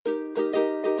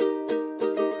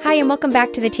Hi, and welcome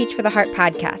back to the Teach for the Heart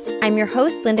podcast. I'm your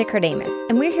host, Linda Cardamus,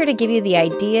 and we're here to give you the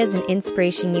ideas and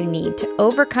inspiration you need to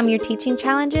overcome your teaching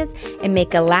challenges and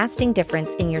make a lasting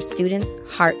difference in your students'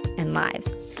 hearts and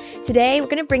lives. Today, we're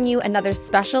going to bring you another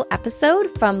special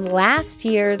episode from last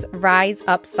year's Rise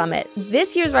Up Summit.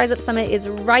 This year's Rise Up Summit is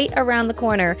right around the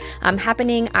corner,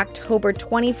 happening October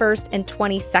 21st and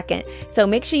 22nd. So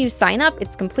make sure you sign up.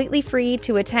 It's completely free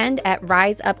to attend at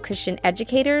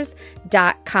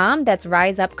riseupchristianeducators.com. That's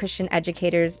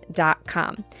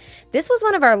riseupchristianeducators.com. This was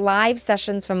one of our live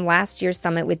sessions from last year's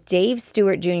summit with Dave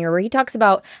Stewart Jr., where he talks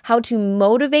about how to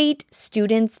motivate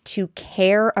students to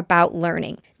care about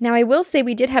learning. Now, I will say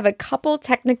we did have a couple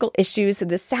technical issues, so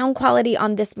the sound quality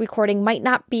on this recording might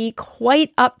not be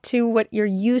quite up to what you're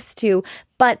used to,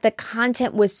 but the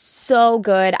content was so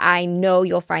good. I know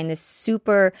you'll find this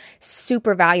super,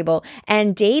 super valuable.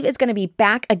 And Dave is going to be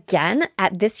back again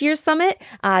at this year's summit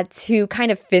to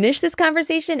kind of finish this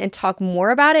conversation and talk more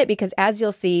about it, because as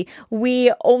you'll see,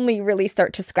 we only really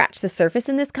start to scratch the surface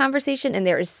in this conversation, and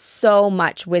there is so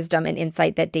much wisdom and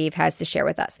insight that Dave has to share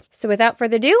with us. So without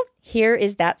further ado, here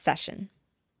is that session.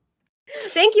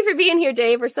 Thank you for being here,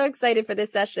 Dave. We're so excited for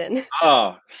this session.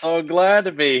 Oh, so glad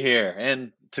to be here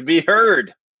and to be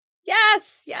heard.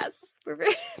 Yes. We're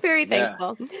very, very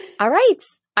thankful. Yeah. All right.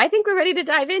 I think we're ready to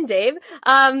dive in, Dave.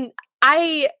 I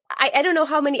don't know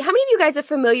how many of you guys are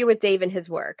familiar with Dave and his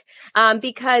work,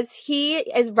 because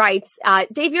he writes,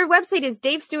 Dave, your website is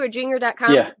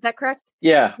davestewartjr.com. Yeah. Is that correct?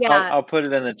 Yeah. I'll put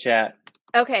it in the chat.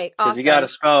 Okay. Awesome. You got to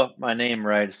spell my name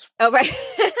right. Oh, right.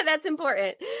 That's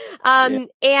important. And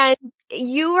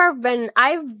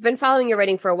I've been following your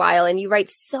writing for a while, and you write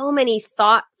so many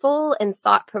thoughtful and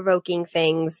thought-provoking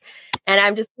things. And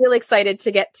I'm just really excited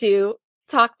to get to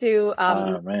talk to you about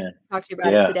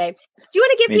it today. Do you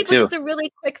want to give people just a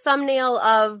really quick thumbnail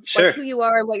of who you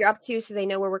are and what you're up to, so they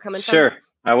know where we're coming from? Sure,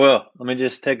 I will. Let me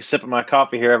just take a sip of my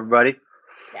coffee here, everybody.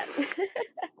 Yeah.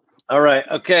 All right.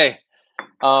 Okay.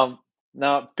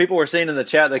 Now, people were saying in the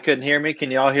chat they couldn't hear me.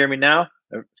 Can you all hear me now?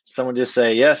 Someone just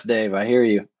say, yes, Dave, I hear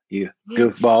you, you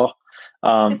goofball.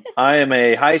 I am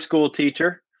a high school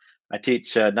teacher. I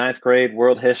teach ninth grade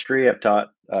world history. I've taught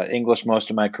English most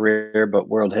of my career, but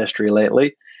world history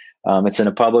lately. It's in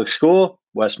a public school,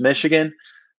 West Michigan.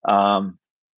 I've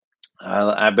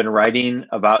been writing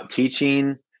about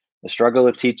teaching, the struggle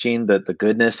of teaching, the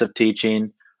goodness of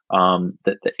teaching,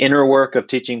 the inner work of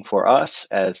teaching for us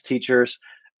as teachers,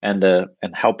 and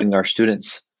helping our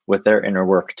students with their inner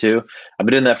work too. I've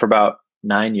been doing that for about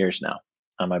 9 years now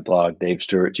on my blog,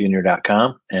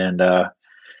 davestewartjr.com. And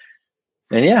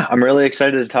yeah, I'm really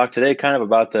excited to talk today kind of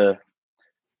about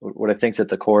what I think is at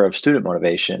the core of student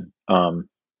motivation,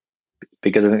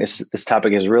 because I think this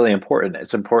topic is really important.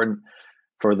 It's important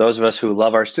for those of us who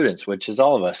love our students, which is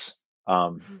all of us.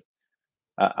 Out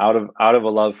of a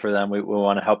love for them, we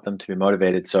want to help them to be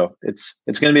motivated. So it's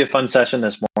going to be a fun session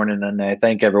this morning, and I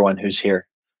thank everyone who's here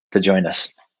to join us.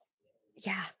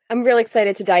 Yeah, I'm really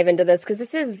excited to dive into this, because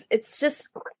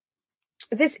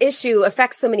this issue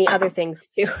affects so many other things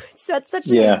too. So it's such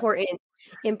an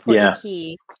important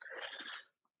key.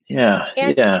 Yeah.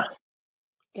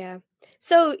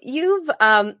 So you've,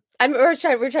 we're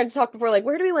trying to talk before, like,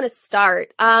 where do we want to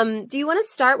start? Do you want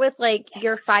to start with like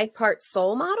your 5-part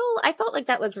soul model? I felt like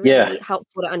that was really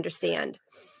helpful to understand.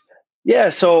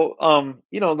 Yeah. So, a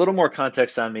little more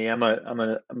context on me. I'm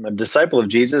a disciple of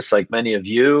Jesus, like many of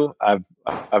you.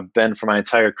 I've been for my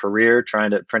entire career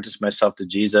trying to apprentice myself to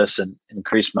Jesus and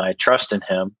increase my trust in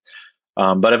him.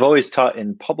 But I've always taught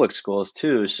in public schools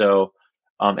too. So,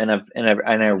 I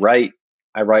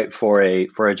write for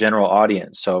a general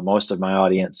audience. So most of my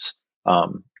audience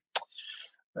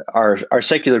are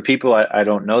secular people. I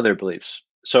don't know their beliefs.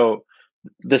 So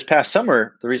this past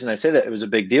summer, the reason I say that, it was a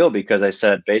big deal because I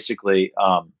said basically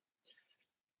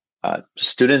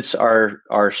students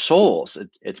are souls.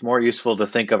 It's more useful to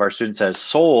think of our students as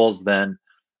souls than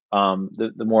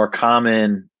the more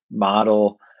common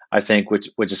model, I think,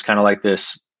 which is kind of like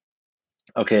this.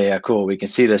 Okay, yeah, cool. We can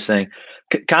see this thing.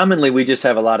 Commonly, we just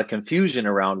have a lot of confusion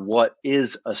around what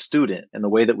is a student, and the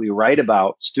way that we write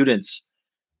about students.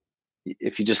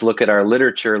 If you just look at our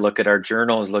literature, look at our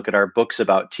journals, look at our books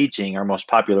about teaching, our most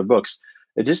popular books,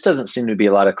 it just doesn't seem to be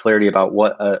a lot of clarity about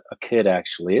what a kid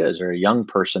actually is, or a young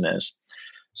person is.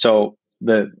 So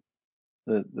the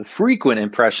frequent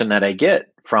impression that I get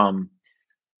from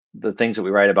the things that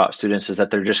we write about students is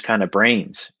that they're just kind of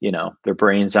brains, they're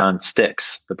brains on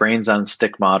sticks. The brains on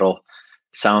stick model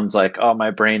sounds like, oh, my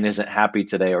brain isn't happy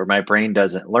today, or my brain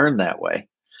doesn't learn that way.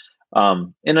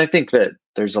 And I think that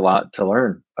there's a lot to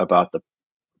learn about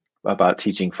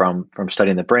teaching from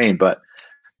studying the brain, but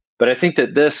But I think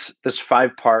that this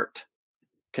 5-part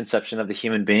conception of the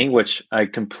human being, which I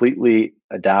completely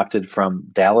adopted from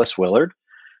Dallas Willard,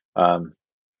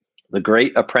 the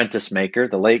great apprentice maker,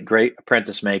 the late great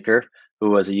apprentice maker, who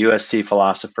was a USC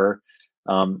philosopher.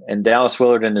 And Dallas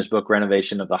Willard, in his book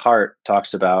Renovation of the Heart,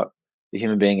 talks about the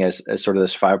human being as sort of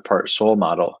this 5-part soul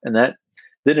model. And that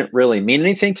didn't really mean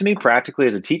anything to me practically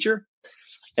as a teacher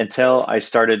until I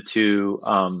started to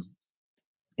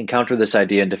encounter this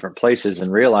idea in different places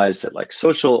and realize that like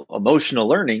social emotional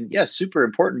learning, yes, super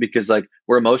important, because like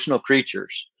we're emotional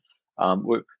creatures.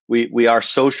 We are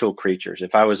social creatures.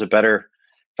 If I was a better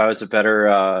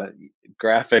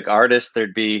graphic artist,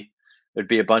 there'd be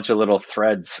a bunch of little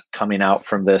threads coming out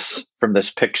from this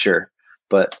picture.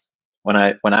 But when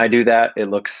I do that, it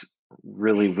looks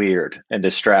really weird and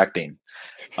distracting.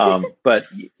 But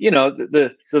you know,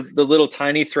 the little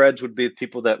tiny threads would be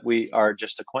people that we are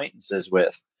just acquaintances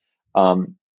with.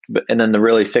 And then the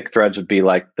really thick threads would be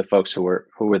like the folks who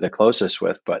we're the closest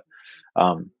with. But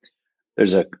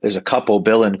there's a couple,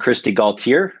 Bill and Christy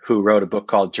Gaultier, who wrote a book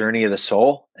called Journey of the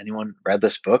Soul. Anyone read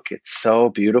this book? It's so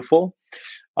beautiful.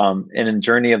 And in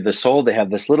Journey of the Soul, they have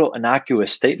this little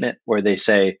innocuous statement where they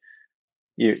say,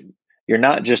 you're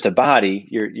not just a body,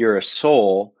 you're a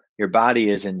soul. Your body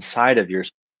is inside of your.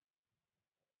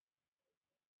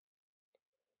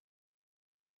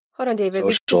 Hold on, David.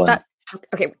 We just stopped.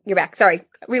 Okay, you're back. Sorry,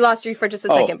 we lost you for just a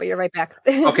second, but you're right back.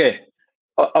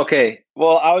 Okay.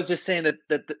 Well, I was just saying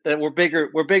that we're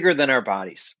bigger than our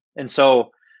bodies, and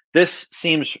so this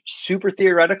seems super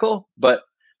theoretical, but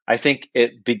I think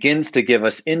it begins to give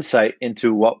us insight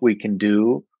into what we can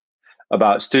do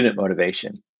about student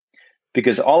motivation,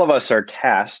 because all of us are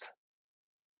tasked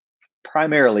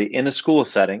primarily in a school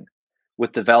setting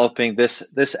with developing this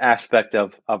aspect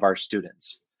of our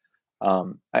students.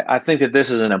 I think that this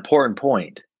is an important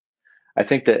point. I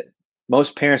think that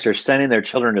most parents are sending their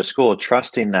children to school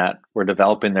trusting that we're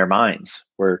developing their minds.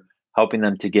 We're helping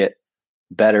them to get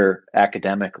better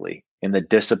academically in the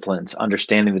disciplines,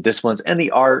 understanding the disciplines and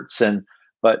the arts.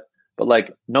 But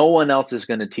like no one else is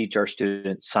going to teach our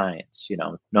students science. You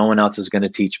know, no one else is going to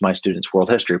teach my students world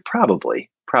history. Probably.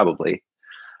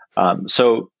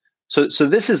 So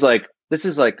this is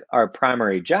like our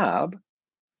primary job.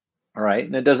 All right.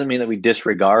 And it doesn't mean that we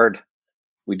disregard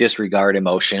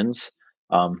emotions.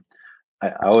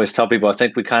 I always tell people, I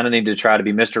think we kind of need to try to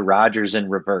be Mr. Rogers in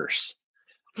reverse.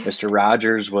 Mr.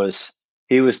 Rogers was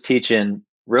teaching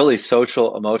really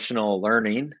social emotional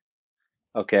learning.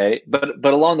 Okay. But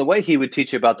along the way, he would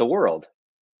teach you about the world.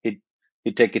 He'd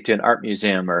take you to an art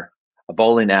museum or a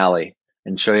bowling alley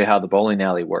and show you how the bowling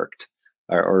alley worked,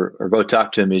 or go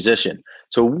talk to a musician.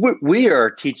 So we are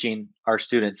teaching our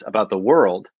students about the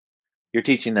world. You're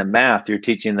teaching them math. You're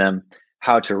teaching them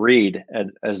how to read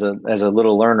as a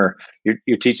little learner.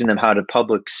 You're teaching them how to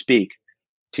public speak,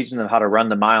 teaching them how to run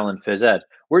the mile in phys ed.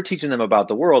 We're teaching them about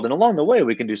the world. And along the way,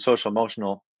 we can do social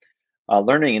emotional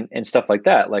learning and stuff like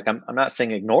that. Like I'm not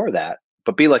saying ignore that,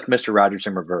 but be like Mr. Rogers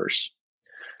in reverse.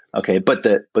 Okay. But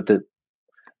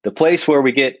the place where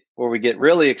we get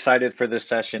really excited for this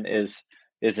session is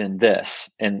in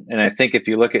this. And I think if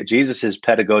you look at Jesus's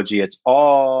pedagogy, it's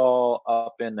all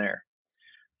up in there.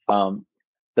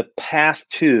 The path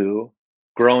to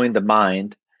growing the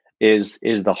mind is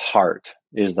the heart.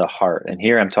 And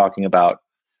here I'm talking about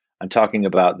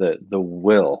the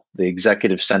will, the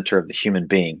executive center of the human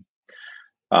being.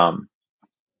 And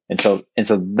so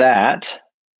that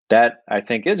I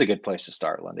think is a good place to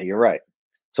start, Linda. You're right.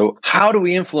 So how do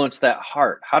we influence that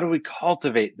heart? How do we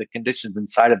cultivate the conditions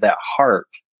inside of that heart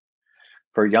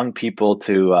for young people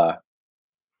to,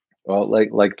 like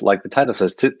the title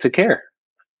says, to care?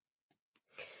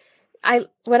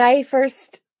 When I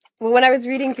was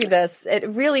reading through this, it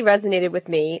really resonated with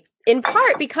me, in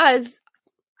part because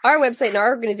our website and our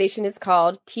organization is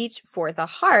called Teach for the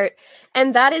Heart.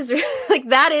 And that is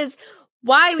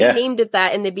why we named it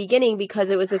that in the beginning,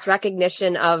 because it was this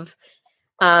recognition of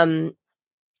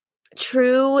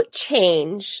true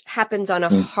change happens on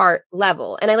a heart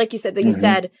level. And I like you said that you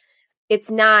said it's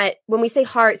not, when we say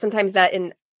heart, sometimes that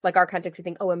in like our context, we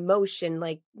think, oh, emotion,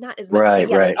 like not as much, right.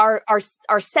 Like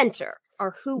our center,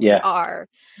 our who we are.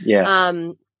 Yeah.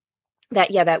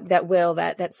 That will,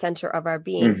 that center of our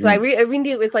being. So I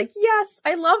really was like, yes,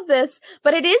 I love this,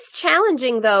 but it is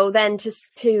challenging though, then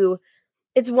to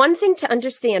it's one thing to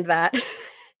understand that.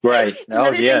 Right. It's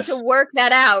another thing to work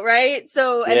that out. Right.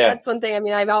 So, and that's one thing, I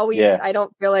mean, I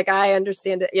don't feel like I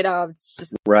understand it, it's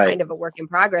just kind of a work in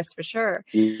progress for sure.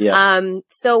 Yeah.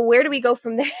 So where do we go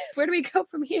from there? Where do we go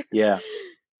from here? Yeah.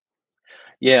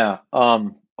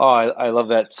 Oh, I love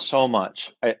that so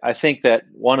much. I think that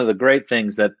one of the great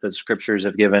things that the scriptures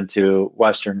have given to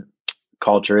Western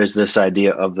culture is this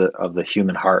idea of the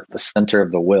human heart, the center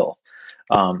of the will.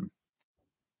 Um,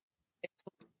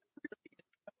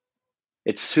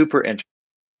 it's super interesting.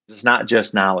 It's not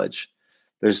just knowledge.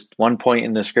 There's one point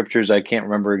in the scriptures, I can't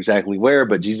remember exactly where,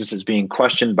 but Jesus is being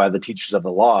questioned by the teachers of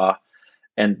the law.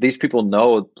 And these people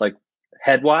know, like,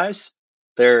 headwise,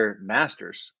 they're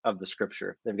masters of the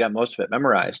scripture. They've got most of it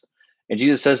memorized. And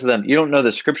Jesus says to them, you don't know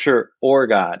the scripture or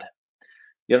God.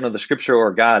 You don't know the scripture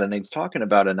or God. And he's talking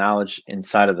about a knowledge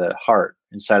inside of the heart,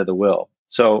 inside of the will.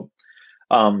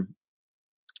 Um,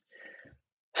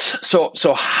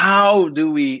 so how do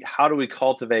we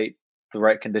cultivate the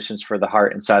right conditions for the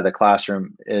heart inside the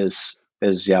classroom is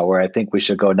where I think we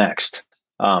should go next.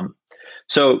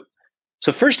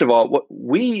 So first of all,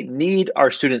 we need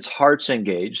our students' hearts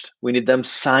engaged. We need them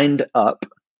signed up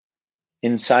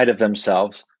inside of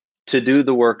themselves to do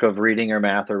the work of reading or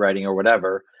math or writing or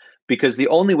whatever, because the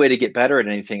only way to get better at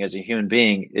anything as a human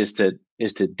being is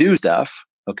to do stuff,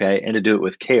 okay, and to do it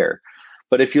with care.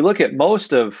 But if you look at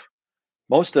most of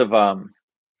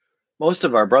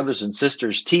our brothers and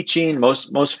sisters teaching,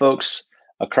 most folks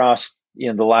across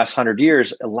the last 100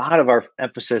 years, a lot of our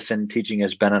emphasis in teaching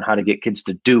has been on how to get kids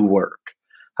to do work.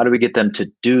 How do we get them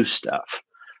to do stuff?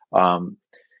 Even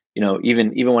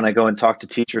when I go and talk to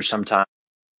teachers sometimes,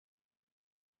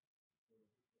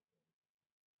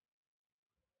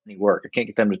 any work, I can't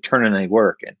get them to turn in any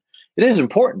work. And it is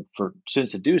important for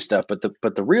students to do stuff, but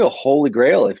the real holy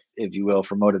grail, if you will,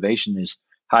 for motivation is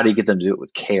how do you get them to do it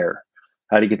with care?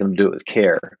 How do you get them to do it with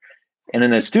care? And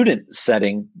in a student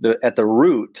setting, at the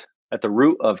root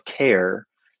of care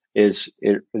is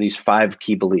these 5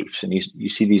 key beliefs, and you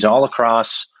see these all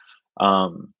across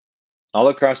the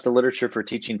literature for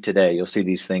teaching today. You'll see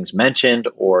these things mentioned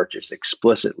or just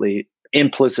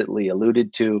implicitly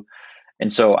alluded to.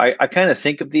 And so I kind of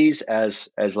think of these as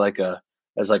like a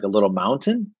little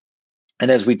mountain.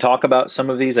 And as we talk about some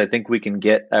of these, I think we can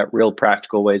get at real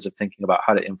practical ways of thinking about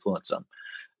how to influence them,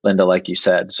 Linda, like you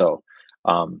said. So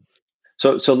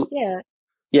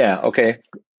yeah, okay.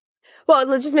 Well,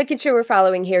 let's just making sure we're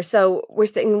following here. So we're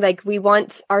saying, like, we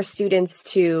want our students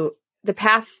to, the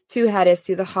path to head is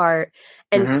through the heart.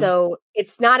 And so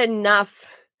it's not enough.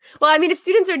 Well, I mean, if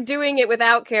students are doing it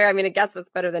without care, I mean, I guess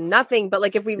that's better than nothing. But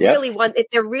like, if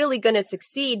they're really going to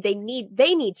succeed, they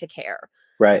need to care.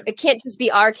 Right. It can't just be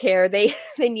our care. They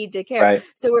need to care. Right.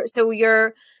 So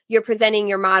you're presenting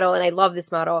your model, and I love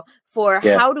this model for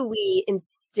how do we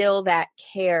instill that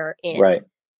care in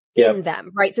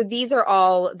them, right? So these are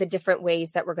all the different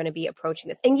ways that we're going to be approaching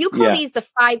this. And you call these the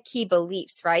 5 key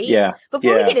beliefs, right? Yeah.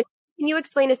 Before we get into, can you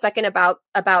explain a second about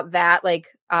that, like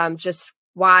just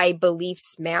why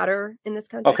beliefs matter in this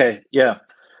context? Okay. Yeah.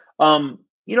 A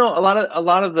lot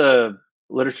of the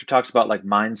literature talks about like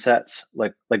mindsets,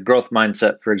 like growth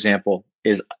mindset, for example,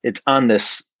 it's on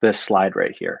this slide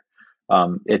right here.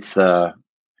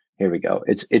 Here we go.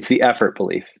 It's the effort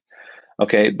belief.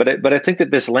 Okay. But I think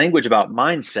that this language about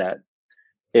mindset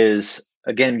is,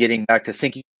 again, getting back to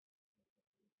thinking.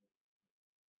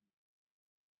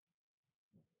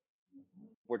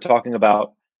 We're talking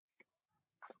about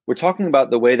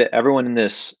the way that everyone in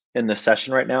this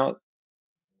session right now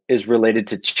is related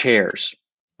to chairs.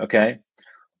 Okay.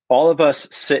 All of us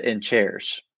sit in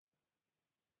chairs.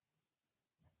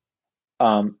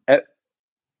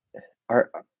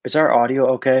 Is our audio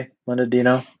okay, Linda? Do you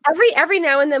know? Every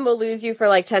now and then we'll lose you for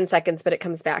like 10 seconds, but it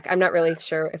comes back. I'm not really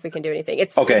sure if we can do anything.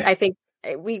 It's okay. I think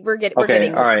we're getting all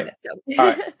right. It,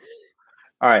 so.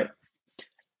 All right.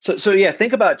 So yeah,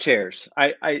 think about chairs.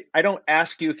 I don't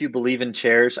ask you if you believe in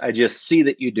chairs. I just see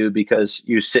that you do because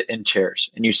you sit in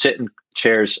chairs, and you sit in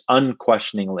chairs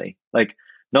unquestioningly. Like,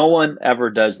 no one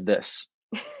ever does this.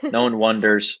 No one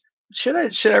wonders, should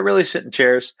I really sit in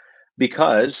chairs?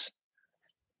 Because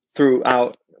through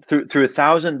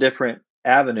 1,000 different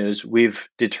avenues, we've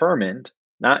determined,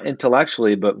 not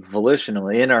intellectually but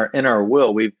volitionally, in our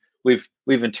will, we've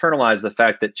internalized the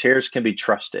fact that chairs can be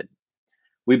trusted.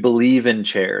 We believe in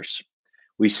chairs.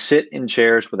 We sit in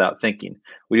chairs without thinking.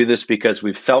 We do this because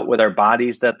we've felt with our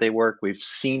bodies that they work. We've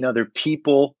seen other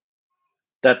people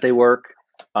that they work,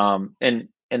 and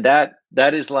that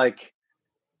is like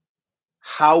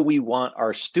how we want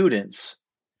our students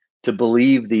to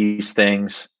believe these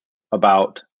things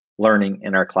about learning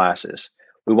in our classes.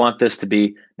 We want this to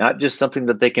be not just something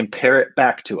that they can parrot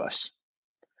back to us,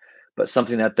 but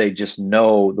something that they just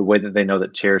know, the way that they know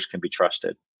that chairs can be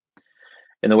trusted.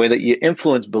 And the way that you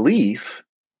influence belief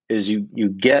is you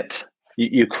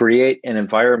create an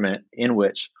environment in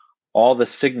which all the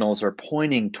signals are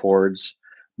pointing towards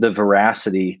the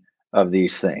veracity of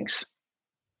these things.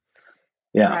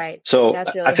 Yeah. Right. So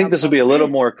That's really I think this will be a helpful. little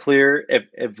more clear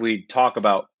if we talk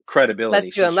about credibility.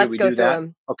 Let's do them. So should Let's we go do through that?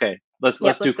 them. Okay. Let's Yep, do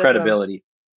let's go through 'em. credibility.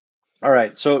 All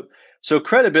right. So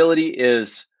credibility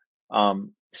is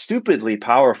stupidly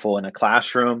powerful in a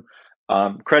classroom.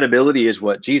 Credibility is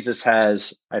what Jesus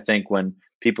has, I think, when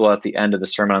people at the end of the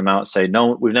Sermon on the Mount say,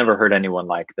 no, we've never heard anyone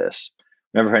like this.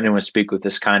 Never heard anyone speak with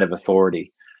this kind of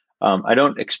authority. I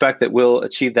don't expect that we'll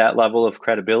achieve that level of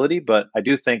credibility, but I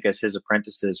do think as his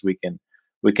apprentices, we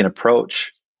can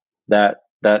approach that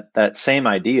same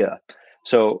idea.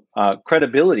 So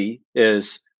credibility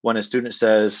is when a student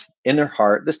says in their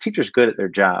heart, this teacher's good at their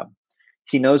job.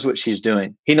 He knows what she's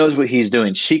doing. He knows what he's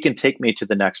doing. She can take me to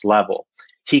the next level.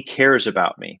 He cares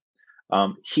about me.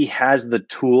 He has the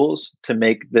tools to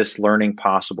make this learning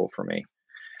possible for me.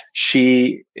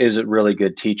 She is a really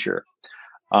good teacher.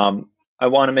 I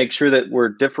want to make sure that we're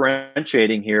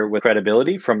differentiating here with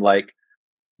credibility from like,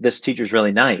 this teacher's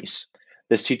really nice.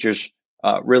 This teacher's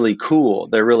really cool.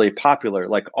 They're really popular.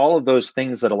 Like all of those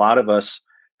things that a lot of us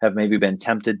have maybe been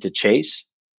tempted to chase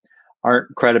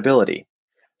aren't credibility.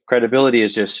 Credibility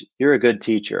is just, you're a good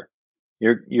teacher.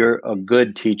 You're a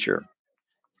good teacher.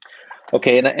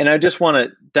 Okay, and I just want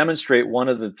to demonstrate one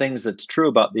of the things that's true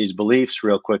about these beliefs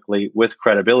real quickly with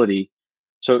credibility.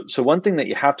 So one thing that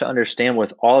you have to understand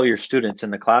with all of your students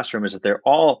in the classroom is that they're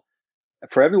all,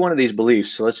 for every one of these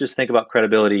beliefs, so let's just think about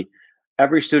credibility,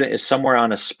 every student is somewhere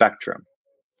on a spectrum.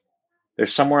 They're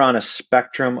somewhere on a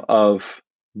spectrum of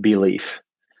belief.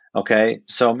 Okay,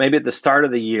 so maybe at the start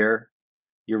of the year,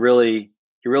 you really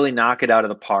knock it out of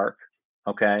the park.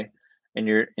 Okay, and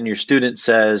your student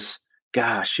says,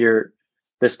 "Gosh,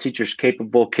 this teacher's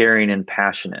capable, caring, and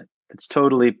passionate." It's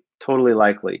totally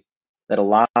likely that a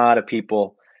lot of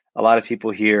people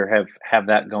here have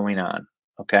that going on.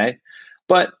 Okay,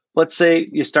 but let's say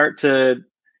you start to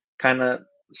kind of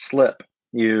slip.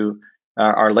 You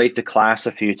are late to class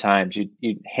a few times.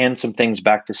 You hand some things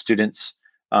back to students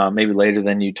maybe later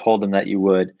than you told them that you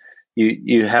would.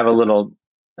 You have a little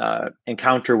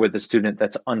encounter with a student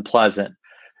that's unpleasant,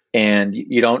 and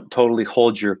you don't totally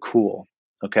hold your cool.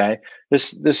 Okay,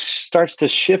 this starts to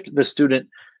shift the student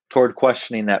toward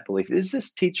questioning that belief. Is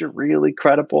this teacher really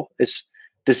credible?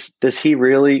 Does he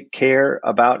really care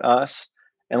about us?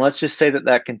 And let's just say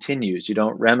that continues. You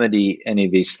don't remedy any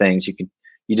of these things.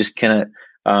 You just kind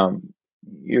of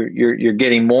you're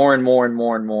getting more and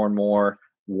more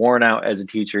worn out as a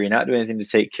teacher. You're not doing anything to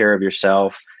take care of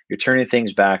yourself. You're turning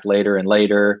things back later and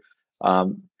later.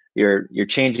 You're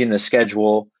changing the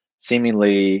schedule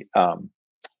seemingly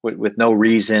with no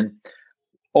reason.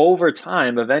 Over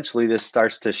time, eventually, this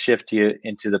starts to shift you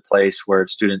into the place where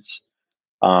students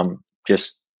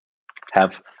just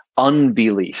have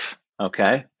unbelief.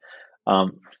 Okay,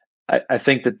 I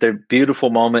think that the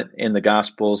beautiful moment in the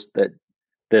Gospels that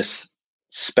this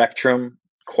spectrum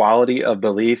quality of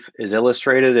belief is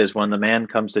illustrated is when the man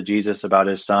comes to Jesus about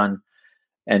his son,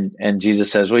 and Jesus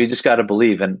says, "Well, you just got to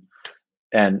believe." And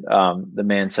the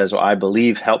man says, "Well, I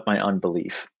believe. Help my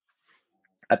unbelief."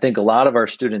 I think a lot of our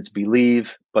students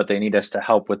believe, but they need us to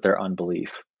help with their unbelief.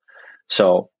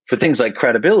 So for things like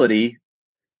credibility,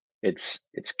 it's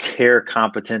care,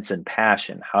 competence, and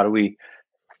passion. How do we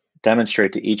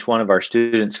demonstrate to each one of our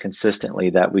students consistently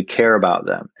that we care about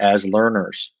them as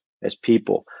learners, as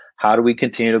people? How do we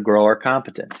continue to grow our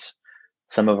competence?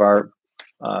 Some of our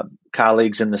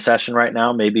colleagues in the session right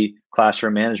now, maybe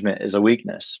classroom management is a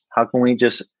weakness. How can we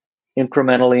just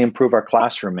incrementally improve our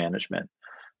classroom management?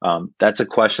 That's a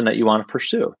question that you want to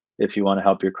pursue if you want to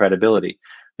help your credibility.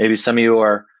 Maybe some of you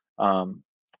are,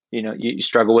 you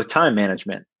struggle with time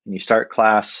management and you start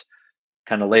class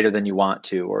kind of later than you want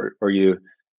to, or you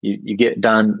get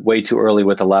done way too early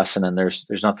with a lesson and there's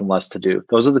nothing less to do.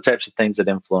 Those are the types of things that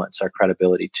influence our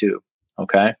credibility too.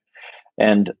 Okay.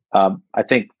 And I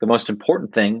think the most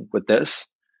important thing with this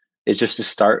is just to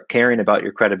start caring about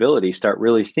your credibility, start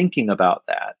really thinking about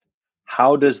that.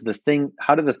 How do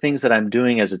the things that I'm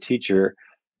doing as a teacher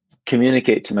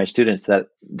communicate to my students that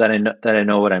I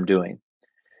know what I'm doing?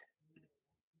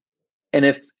 And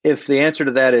if the answer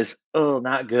to that is, oh,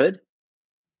 not good,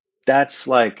 that's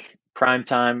like prime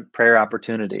time prayer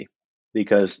opportunity,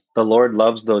 because the Lord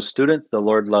loves those students. The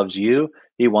Lord loves you.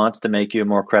 He wants to make you a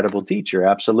more credible teacher.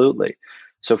 Absolutely.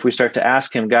 So if we start to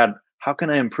ask him, God, how can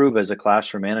I improve as a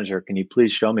classroom manager? Can you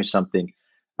please show me something?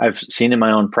 I've seen in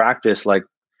my own practice, like,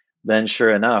 then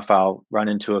sure enough, I'll run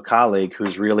into a colleague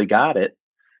who's really got it,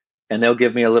 and they'll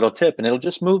give me a little tip, and it'll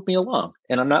just move me along.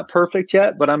 And I'm not perfect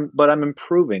yet, but I'm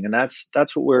improving, and that's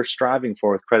what we're striving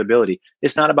for with credibility.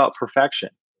 It's not about perfection.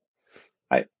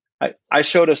 I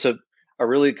showed us a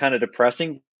really kind of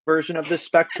depressing version of this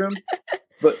spectrum.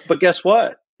 But guess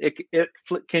what? It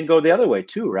can go the other way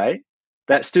too, right?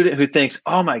 That student who thinks,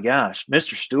 oh my gosh,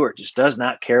 Mr. Stewart just does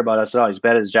not care about us at all. He's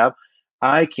bad at his job.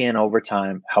 I can over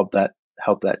time help that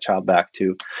child back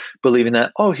to believing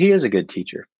that, oh, he is a good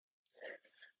teacher.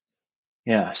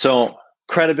 Yeah. So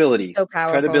credibility, so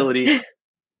powerful. credibility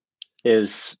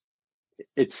it's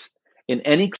in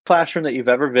any classroom that you've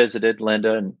ever visited,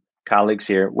 Linda and colleagues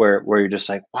here, where you're just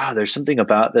like, wow, there's something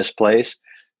about this place.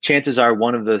 Chances are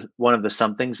one of the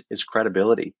somethings is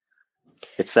credibility.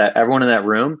 It's that everyone in that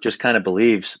room just kind of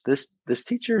believes this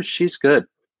teacher, she's good.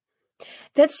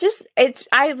 That's just,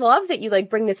 I love that you like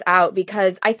bring this out,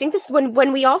 because I think this,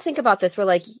 when we all think about this, we're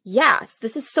like, yes,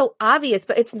 this is so obvious,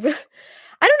 but it's,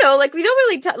 I don't know, like we don't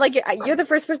really like you're the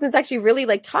first person that's actually really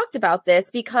like talked about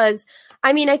this, because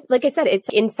I mean, like I said, it's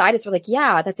inside us. We're like,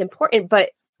 yeah, that's important.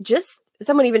 But just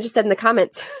someone even just said in the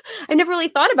comments, I never really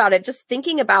thought about it. Just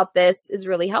thinking about this is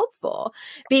really helpful,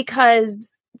 because,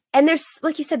 and there's,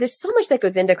 like you said, there's so much that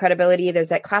goes into credibility. There's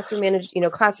that classroom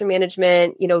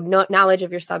management, knowledge of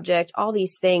your subject, all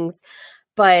these things.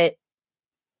 But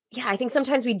yeah, I think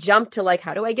sometimes we jump to like,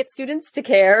 how do I get students to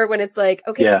care, when it's like,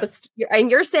 okay, yeah. And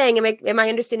you're saying, am I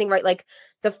understanding right? Like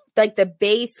the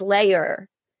base layer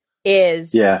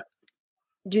is, yeah.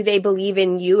 Do they believe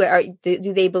in you, or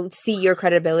do they see your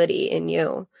credibility in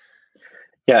you?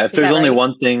 Yeah. If there's only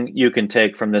one thing you can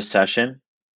take from this session,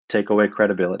 take away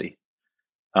credibility.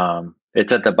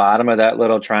 It's at the bottom of that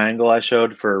little triangle I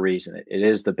showed for a reason. It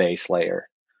is the base layer.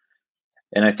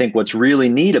 And I think what's really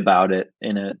neat about it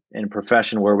in a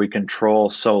profession where we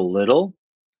control so little,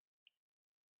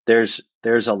 there's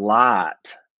a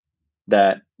lot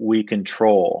that we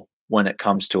control when it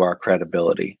comes to our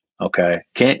credibility. Okay.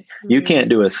 You can't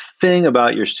do a thing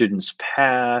about your students'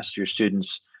 past, your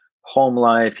students' home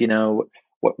life,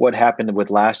 what happened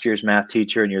with last year's math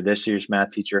teacher and you're this year's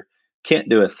math teacher. Can't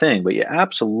do a thing, but you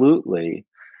absolutely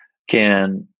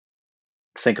can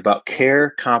think about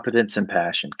care, competence, and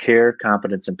passion. Care,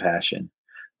 competence, and passion.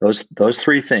 Those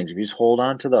three things. If you just hold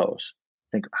on to those,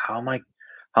 think, how am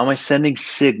I sending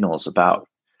signals about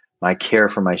my care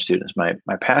for my students, my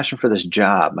passion for this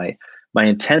job, my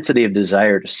intensity of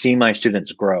desire to see my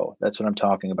students grow. That's what I'm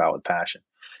talking about with passion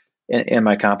and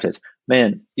my competence.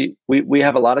 Man, we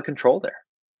have a lot of control there,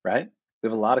 right? We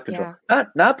have a lot of control. Yeah.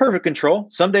 Not perfect control.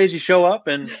 Some days you show up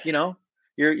and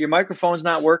your microphone's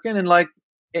not working, and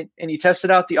and you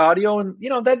tested out the audio, and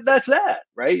that's that,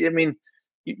 right? I mean,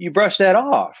 you brush that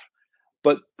off.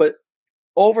 But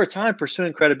over time,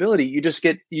 pursuing credibility, you just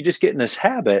get in this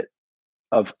habit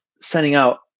of sending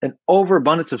out an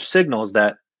overabundance of signals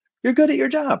that you're good at your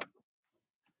job.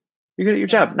 You're good at your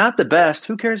job. Not the best.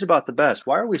 Who cares about the best?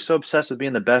 Why are we so obsessed with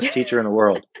being the best teacher in the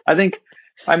world? I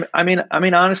mean,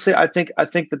 honestly, I think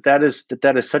that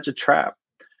is such a trap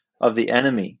of the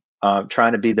enemy.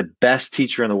 Trying to be the best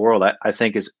teacher in the world, I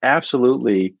think is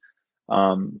absolutely.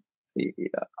 I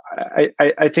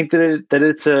think that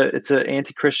it's a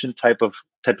anti-Christian type of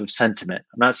sentiment.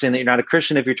 I'm not saying that you're not a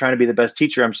Christian if you're trying to be the best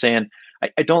teacher. I'm saying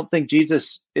I don't think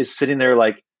Jesus is sitting there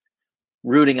like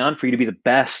rooting on for you to be the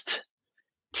best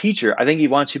teacher. I think he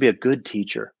wants you to be a good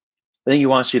teacher. I think he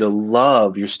wants you to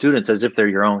love your students as if they're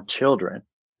your own children,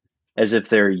 as if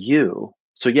they're you.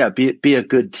 So yeah, be a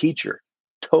good teacher.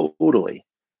 Totally.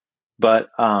 But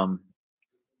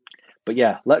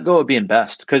yeah, let go of being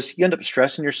best, because you end up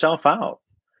stressing yourself out,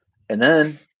 and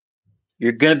then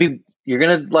you're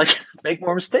gonna like make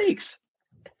more mistakes.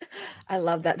 I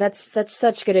love that. That's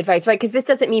such good advice, right? Because this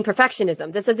doesn't mean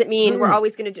perfectionism. This doesn't mean we're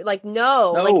always going to do that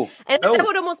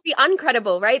would almost be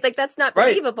uncredible, right? Like that's not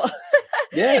believable.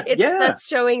 Yeah, it's just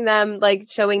showing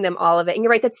them all of it. And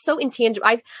you're right. That's so intangible.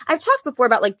 I've talked before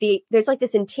about there's like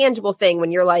this intangible thing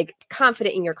when you're like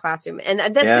confident in your classroom, and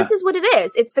this is what it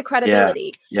is. It's the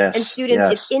credibility. Yes. And students,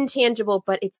 it's intangible,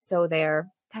 but it's so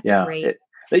there. That's great.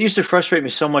 That used to frustrate me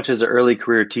so much as an early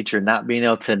career teacher, not being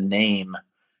able to name,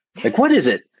 like, what is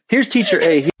it? Here's teacher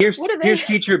A, here's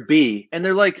teacher B. And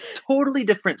they're like totally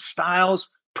different styles,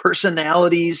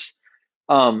 personalities,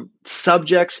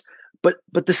 subjects, but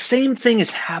the same thing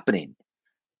is happening.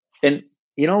 And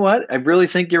you know what? I really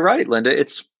think you're right, Linda.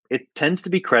 It tends to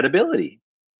be credibility.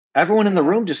 Everyone in the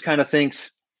room just kind of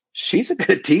thinks she's a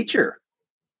good teacher.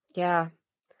 Yeah.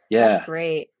 Yeah. That's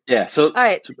great. Yeah. So, all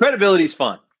right. So credibility is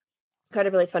fun.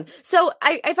 Credibility is fun. So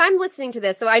if I'm listening to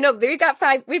this, so I know we've got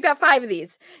five of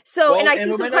these. So, and I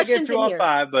see some questions in here.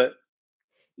 5, but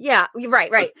yeah,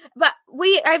 right. But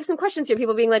I have some questions here.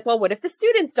 People being like, well, what if the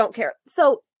students don't care?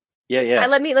 So Yeah.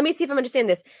 Let me see if I'm understanding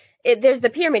this. There's the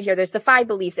pyramid here. There's the 5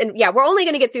 beliefs. And yeah, we're only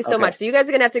going to get through so much. So you guys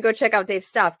are going to have to go check out Dave's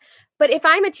stuff. But if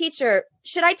I'm a teacher,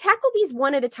 should I tackle these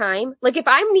one at a time? Like if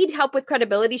I need help with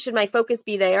credibility, should my focus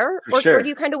be there? Or do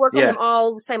you kind of work on them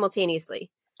all simultaneously?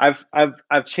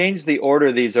 I've changed the order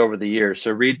of these over the years.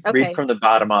 So read from the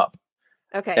bottom up.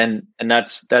 Okay. And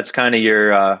that's kind of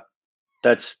your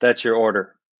that's your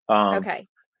order. Okay.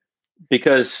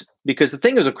 Because the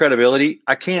thing is with credibility,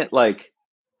 I can't, like,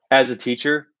 as a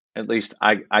teacher, at least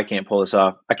I can't pull this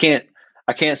off. I can't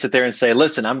sit there and say,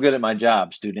 listen, I'm good at my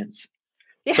job, students.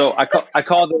 Yeah. So I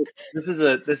call this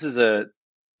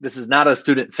is not a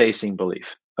student facing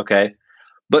belief. Okay.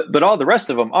 But all the rest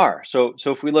of them are. So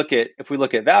if we look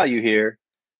at value here,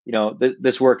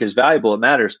 this work is valuable. It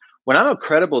matters. When I'm a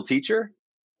credible teacher,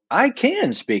 I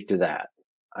can speak to that.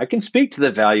 I can speak to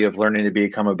the value of learning to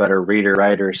become a better reader,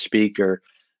 writer, speaker,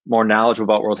 more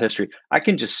knowledgeable about world history. I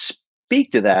can just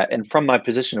speak to that. And from my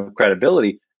position of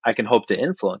credibility, I can hope to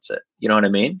influence it. You know what I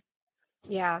mean?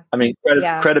 Yeah. I mean,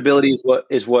 credibility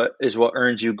is what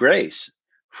earns you grace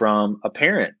from a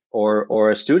parent or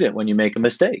a student when you make a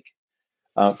mistake.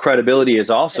 Credibility is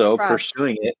also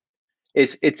pursuing it.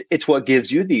 It's what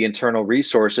gives you the internal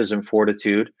resources and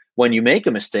fortitude when you make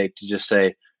a mistake to just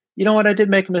say, you know what, I did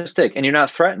make a mistake, and you're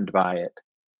not threatened by it.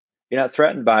 You're not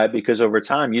threatened by it because over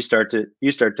time you start to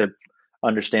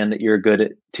understand that you're good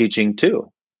at teaching too,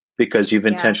 because you've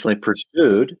intentionally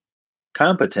pursued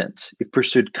competence. You've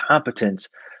pursued competence,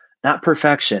 not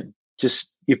perfection.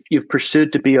 Just you've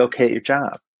pursued to be okay at your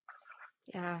job.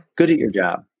 Yeah. Good at your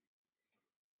job.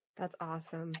 That's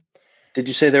awesome. Did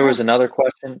you say there was another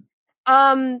question?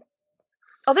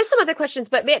 Oh, there's some other questions,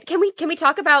 but man, can we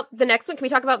talk about the next one? Can we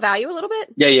talk about value a little bit?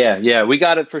 Yeah. We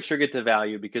got to for sure get to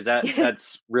value because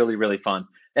that's really, really fun.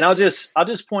 And I'll just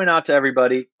point out to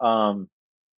everybody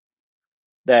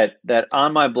that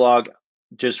on my blog,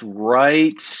 just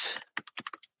write.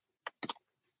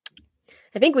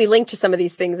 I think we linked to some of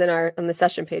these things on the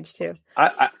session page too.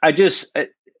 I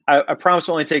promise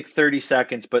to only take 30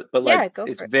 seconds, but like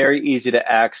it's very easy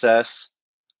to access.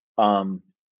 So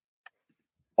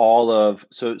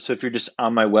if you're just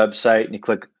on my website and you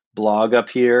click blog up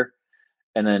here,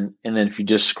 and then if you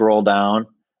just scroll down,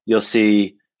 you'll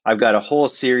see I've got a whole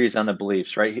series on the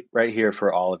beliefs right here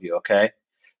for all of you. Okay.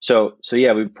 So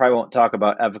yeah, we probably won't talk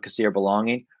about efficacy or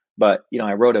belonging, but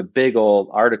I wrote a big old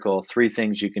article, 3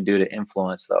 things you can do to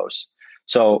influence those.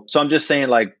 So I'm just saying,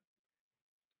 like,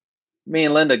 me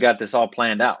and Linda got this all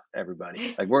planned out,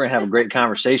 everybody. Like, we're gonna have a great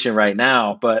conversation right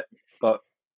now, but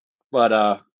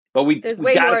we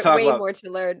got to talk about more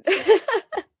to learn.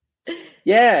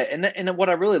 Yeah, and what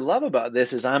I really love about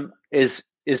this is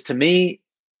to me,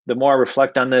 the more I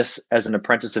reflect on this as an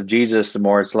apprentice of Jesus, the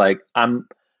more it's like I'm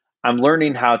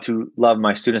learning how to love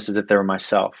my students as if they were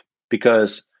myself,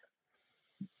 because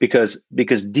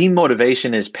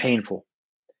demotivation is painful.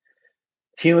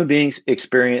 Human beings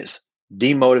experience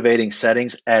demotivating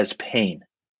settings as pain.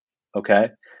 Okay,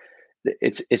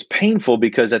 it's painful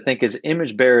because I think as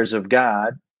image bearers of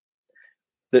God,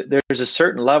 that there's a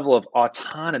certain level of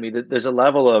autonomy, that there's a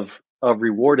level of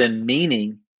reward and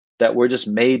meaning that we're just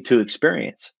made to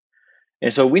experience.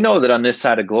 And so we know that on this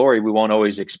side of glory, we won't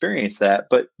always experience that,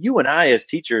 but you and I as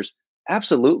teachers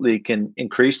absolutely can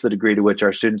increase the degree to which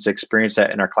our students experience that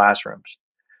in our classrooms.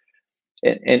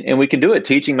 And we can do it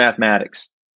teaching mathematics,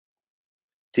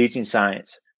 teaching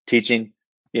science, teaching,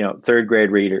 3rd grade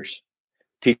readers,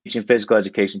 teaching physical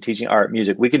education, teaching art,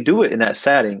 music. We can do it in that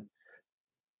setting.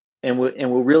 And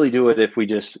we'll really do it if we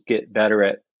just get better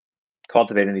at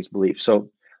cultivating these beliefs. So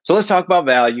let's talk about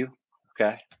value.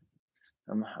 Okay.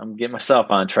 I'm getting myself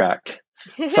on track.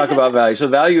 Let's talk about value. So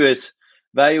value is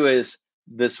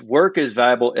this work is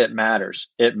valuable. It matters.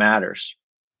 It matters.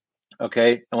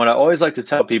 Okay. And what I always like to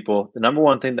tell people, the number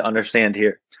one thing to understand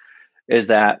here is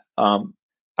that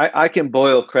I can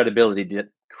boil credibility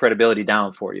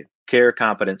down for you. Care,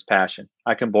 competence, passion.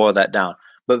 I can boil that down.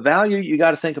 But value, you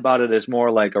got to think about it as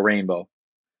more like a rainbow.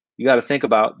 You got to think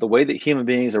about the way that human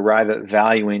beings arrive at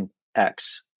valuing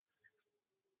X.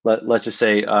 Let's just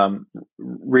say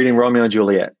reading Romeo and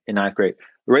Juliet in 9th grade.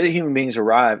 The way that human beings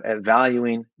arrive at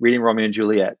valuing reading Romeo and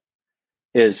Juliet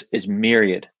is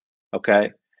myriad.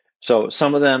 Okay, so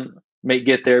some of them may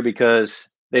get there because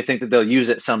they think that they'll use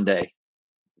it someday.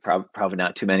 Probably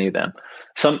not too many of them.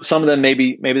 Some of them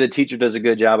maybe the teacher does a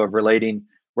good job of relating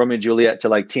Romeo and Juliet to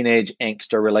like teenage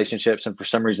angst or relationships, and for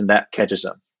some reason that catches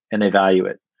them and they value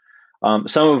it.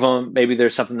 Some of them, maybe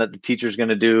there's something that the teacher's going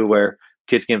to do where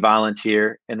kids can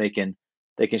volunteer and they can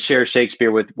share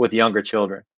Shakespeare with younger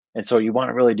children. And so you want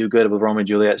to really do good with Romeo and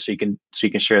Juliet so you can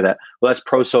share that. Well, that's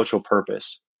pro-social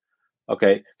purpose.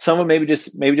 Okay. Someone maybe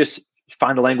just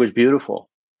find the language beautiful.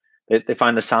 They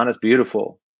find the sonnets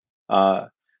beautiful.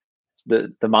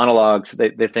 The monologues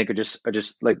they think are just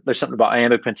like, there's something about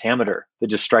iambic pentameter that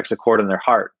just strikes a chord in their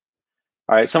heart.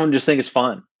 All right. Someone just think it's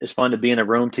fun. It's fun to be in a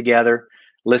room together,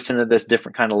 listen to this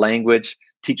different kind of language.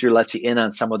 Teacher lets you in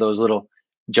on some of those little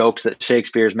jokes that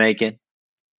Shakespeare's making.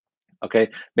 Okay.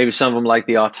 Maybe some of them like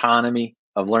the autonomy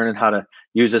of learning how to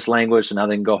use this language, so now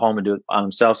they can go home and do it on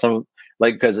themselves. Some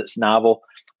like because it's novel.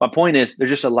 My point is,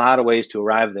 there's just a lot of ways to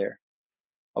arrive there.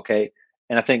 Okay.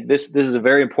 And I think this is a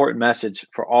very important message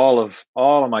for all of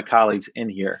my colleagues in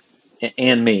here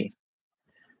and me.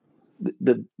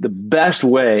 The best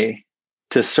way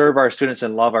to serve our students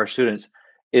and love our students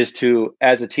is to,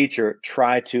 as a teacher,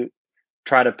 try to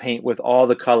paint with all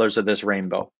the colors of this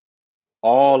rainbow,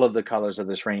 all of the colors of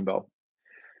this rainbow.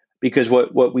 Because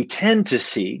what we tend to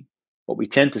see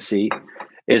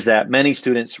is that many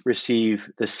students receive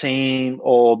the same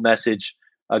old message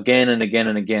again and again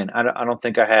and again. I don't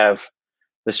think I have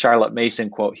the Charlotte Mason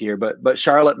quote here, but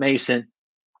Charlotte Mason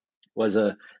was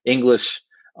a English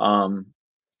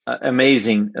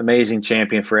amazing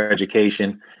champion for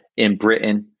education in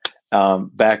Britain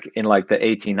back in like the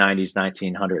 1890s,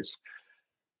 1900s.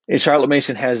 And Charlotte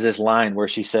Mason has this line where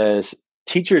she says,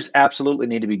 teachers absolutely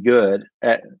need to be good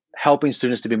at helping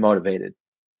students to be motivated.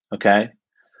 Okay.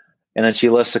 And then she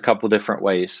lists a couple of different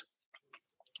ways.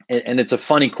 And it's a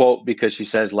funny quote because she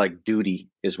says like duty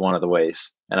is one of the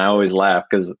ways. And I always laugh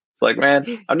because it's like, man,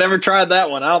 I've never tried that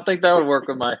one. I don't think that would work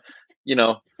with my,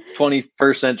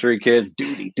 21st century kids.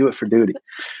 Duty, do it for duty.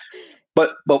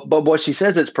 But what she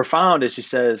says that's profound is she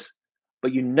says,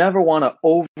 but you never want to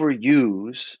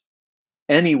overuse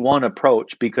any one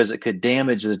approach because it could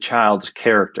damage the child's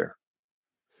character.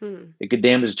 It could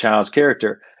damage the child's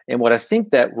character. And what I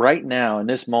think that right now in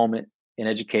this moment in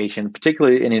education,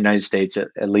 particularly in the United States,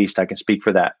 at least I can speak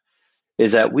for that,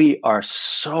 is that we are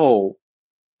so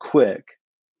quick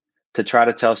to try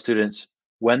to tell students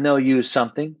when they'll use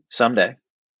something someday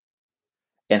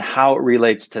and how it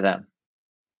relates to them.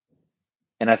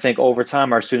 And I think over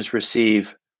time, our students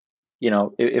receive,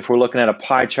 if we're looking at a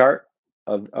pie chart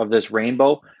of this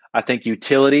rainbow, I think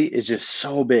utility is just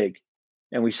so big.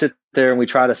 And we sit there and we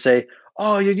try to say,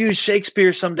 oh, you'll use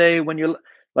Shakespeare someday when you're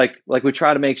like we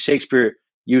try to make Shakespeare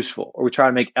useful, or we try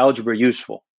to make algebra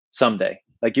useful someday.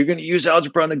 Like you're going to use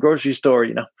algebra in the grocery store,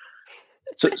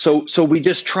 So we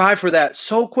just try for that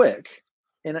so quick.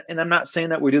 And I'm not saying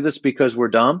that we do this because we're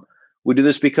dumb. We do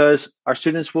this because our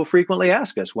students will frequently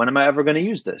ask us, when am I ever going to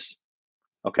use this?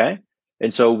 Okay.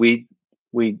 And so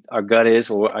our gut is,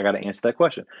 well, I got to answer that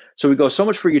question. So we go so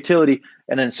much for utility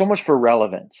and then so much for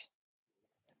relevance.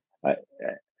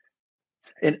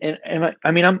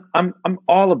 I'm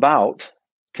all about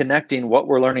connecting what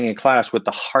we're learning in class with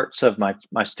the hearts of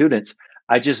my students.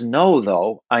 I just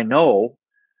know, I know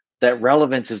that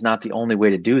relevance is not the only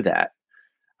way to do that.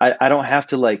 I don't have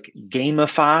to like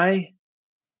gamify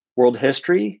world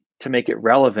history to make it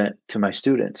relevant to my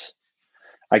students.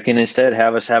 I can instead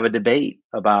have us have a debate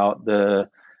about the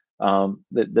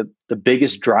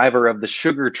biggest driver of the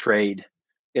sugar trade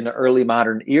in the early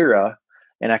modern era.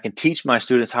 And I can teach my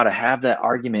students how to have that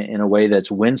argument in a way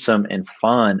that's winsome and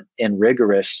fun and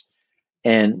rigorous,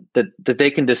 and that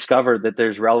they can discover that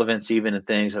there's relevance even in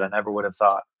things that I never would have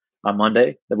thought on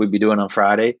Monday that we'd be doing on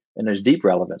Friday. And there's deep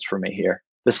relevance for me here.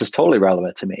 This is totally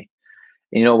relevant to me.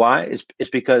 And you know why? It's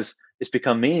because it's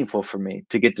become meaningful for me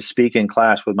to get to speak in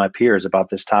class with my peers about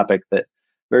this topic that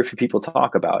very few people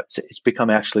talk about. It's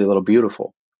become actually a little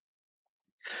beautiful.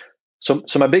 So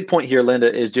my big point here,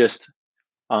 Linda, is just,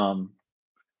 and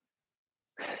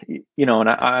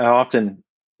I often,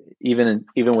 even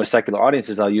with secular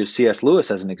audiences, I'll use C.S.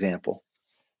 Lewis as an example,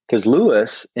 because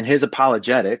Lewis, in his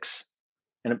apologetics,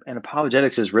 and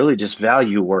apologetics is really just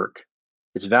value work.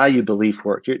 It's value belief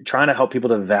work. You're trying to help people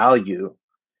to value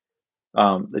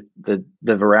the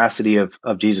veracity of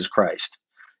Jesus Christ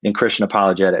in Christian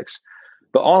apologetics.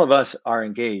 But all of us are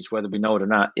engaged, whether we know it or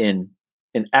not, in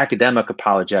academic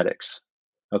apologetics.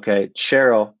 Okay,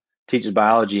 Cheryl teaches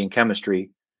biology and chemistry.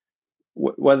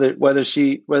 Whether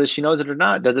she knows it or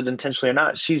not, does it intentionally or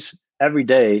not, she's every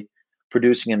day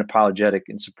producing an apologetic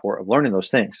in support of learning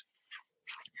those things.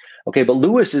 Okay, but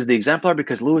Lewis is the exemplar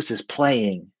because Lewis is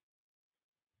playing.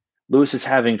 Lewis is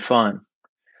having fun.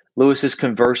 Lewis is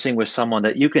conversing with someone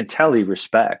that you can tell he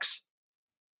respects.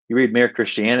 You read Mere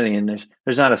Christianity, and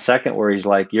there's not a second where he's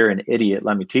like, "You're an idiot.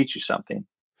 Let me teach you something."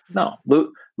 No,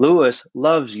 Lewis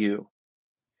loves you.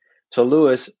 So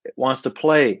Lewis wants to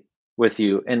play with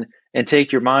you and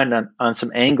take your mind on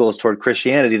some angles toward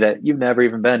Christianity that you've never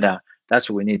even been down. That's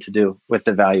what we need to do with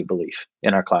the value belief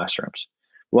in our classrooms.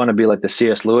 We want to be like the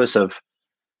C.S. Lewis of,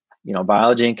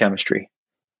 biology and chemistry.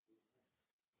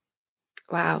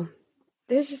 Wow.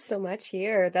 There's just so much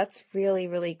here. That's really,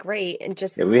 really great. And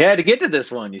just we had to get to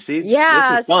this one, you see?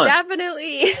 Yeah, this is fun.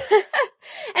 definitely.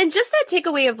 And just that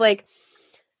takeaway of like,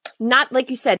 not like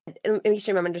you said, make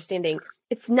sure I'm understanding.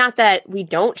 It's not that we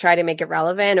don't try to make it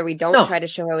relevant or we don't try to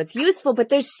show how it's useful, but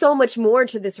there's so much more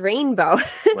to this rainbow.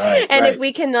 Right, and if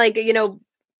we can like,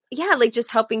 like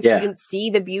just helping students see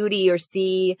the beauty or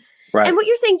see. Right. And what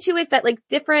you're saying too is that like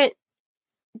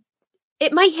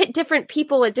it might hit different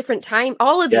people at different time.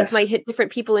 All of these might hit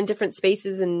different people in different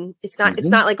spaces, and it's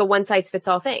not like a one size fits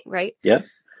all thing, right? Yeah.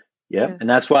 And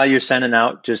that's why you're sending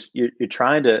out you're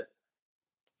trying to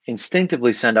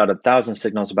instinctively send out 1,000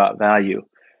 signals about value.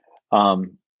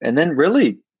 And then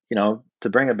really, to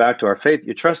bring it back to our faith,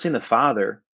 you're trusting the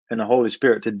Father and the Holy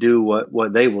Spirit to do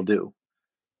what they will do.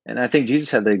 And I think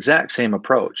Jesus had the exact same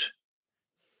approach.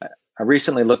 I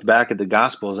recently looked back at the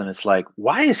Gospels, and it's like,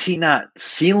 why is he not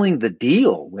sealing the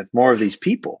deal with more of these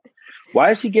people?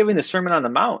 Why is he giving the Sermon on the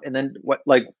Mount? And then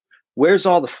where's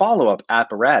all the follow-up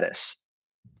apparatus?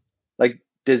 Like,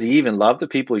 does he even love the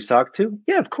people he's talking to?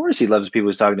 Yeah, of course he loves the people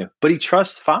he's talking to, but he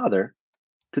trusts Father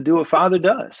to do what Father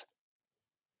does.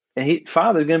 And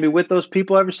Father's going to be with those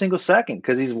people every single second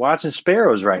because he's watching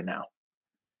sparrows right now.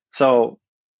 So,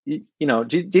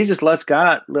 Jesus lets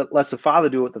the Father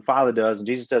do what the Father does, and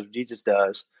Jesus does what Jesus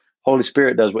does. Holy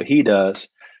Spirit does what he does.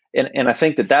 And I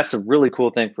think that's a really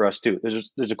cool thing for us too.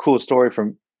 There's a cool story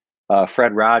from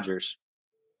Fred Rogers.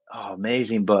 Oh,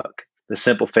 amazing book, The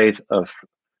Simple Faith of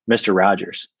Mr.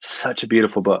 Rogers. Such a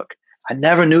beautiful book. I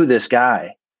never knew this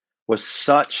guy was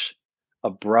such a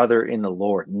brother in the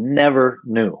Lord. Never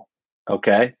knew.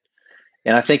 Okay.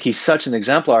 And I think he's such an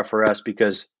exemplar for us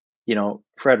because,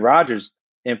 Fred Rogers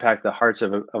impacted the hearts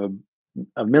of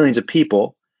millions of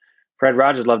people. Fred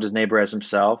Rogers loved his neighbor as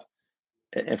himself.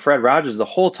 And Fred Rogers, the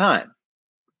whole time,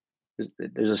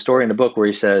 there's a story in the book where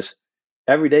he says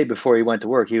every day before he went to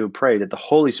work, he would pray that the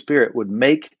Holy Spirit would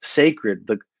make sacred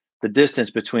the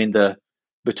distance between the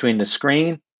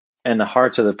screen and the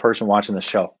hearts of the person watching the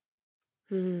show.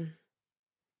 Mm.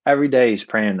 Every day he's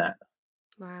praying that.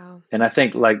 Wow. And I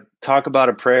think talk about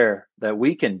a prayer that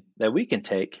we can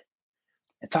take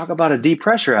and talk about a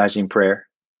depressurizing prayer.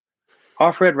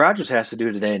 All Fred Rogers has to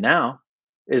do today now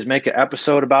is make an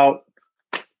episode about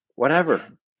whatever,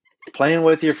 playing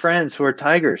with your friends who are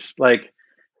tigers. And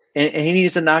he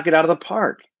needs to knock it out of the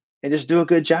park and just do a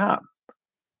good job.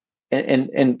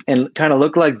 And kind of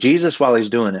look like Jesus while he's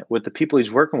doing it with the people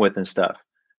he's working with and stuff.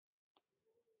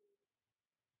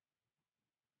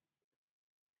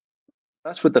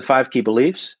 That's with the 5 key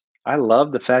beliefs. I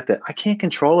love the fact that I can't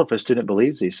control if a student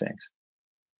believes these things.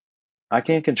 I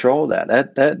can't control that.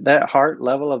 That heart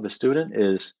level of the student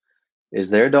is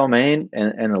their domain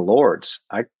and the Lord's.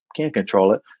 I can't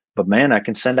control it. But man, I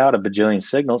can send out a bajillion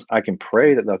signals. I can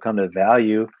pray that they'll come to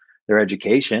value their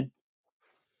education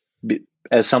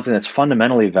as something that's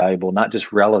fundamentally valuable, not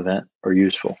just relevant or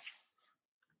useful.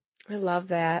 I love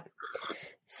that.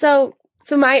 So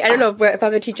I don't know if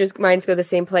other teachers' minds go the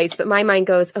same place, but my mind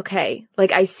goes, okay,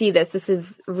 I see this. This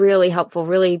is really helpful,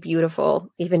 really beautiful,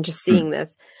 even just seeing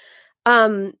this.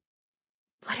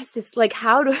 What is this?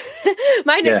 How do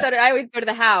mine is started? I always go to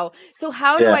the how. So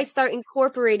how do I start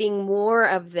incorporating more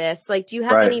of this? Do you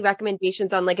have any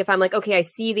recommendations on if I'm okay, I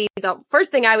see these.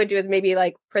 First thing I would do is maybe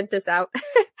print this out,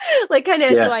 so I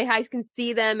can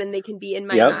see them and they can be in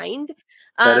my mind.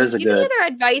 That is do you have any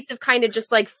other advice of kind of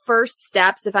just first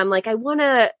steps if I'm I want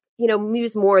to,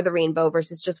 use more of the rainbow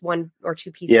versus just one or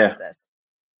two pieces of this?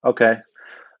 Okay.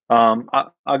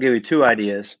 I'll give you 2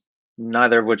 ideas,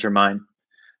 neither of which are mine.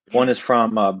 One is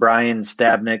from Brian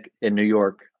Stabnick in New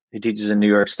York. He teaches in New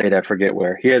York State. I forget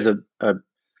where. He has a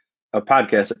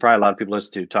podcast that probably a lot of people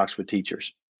listen to, Talks with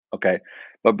Teachers. Okay.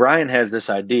 But Brian has this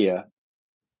idea,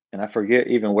 and I forget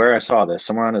even where I saw this,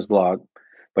 somewhere on his blog,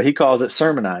 but he calls it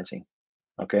sermonizing.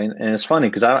 Okay. And it's funny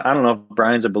because I don't know if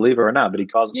Brian's a believer or not, but he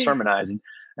calls it sermonizing.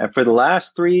 And for the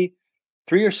last three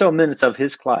or so minutes of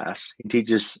his class, he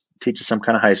teaches some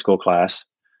kind of high school class.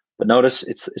 But notice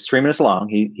it's 3 minutes long.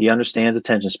 He understands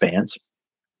attention spans.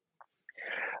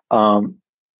 And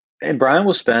Brian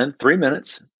will spend 3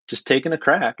 minutes just taking a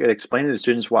crack at explaining to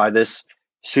students why this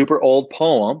super old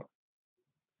poem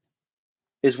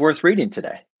is worth reading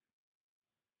today.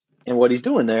 And what he's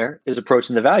doing there is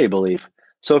approaching the value belief.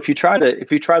 So if you try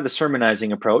the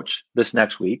sermonizing approach this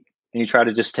next week, and you try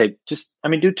to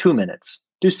do 2 minutes,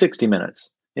 do 60 minutes.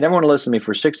 You never want to listen to me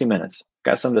for 60 minutes.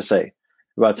 Got something to say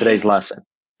about today's lesson.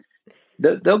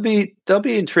 They'll be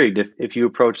intrigued if you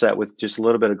approach that with just a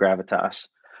little bit of gravitas.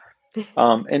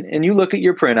 And you look at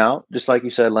your printout, just like you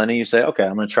said, Lenny, you say, okay,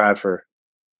 I'm going to try for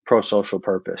pro-social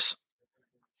purpose.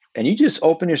 And you just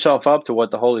open yourself up to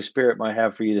what the Holy Spirit might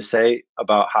have for you to say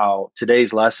about how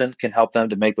today's lesson can help them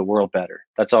to make the world better.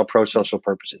 That's all pro-social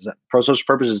purpose is. Pro-social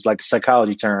purpose is like a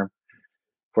psychology term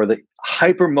for the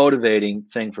hyper motivating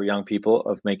thing for young people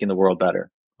of making the world better.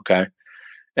 Okay.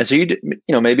 And so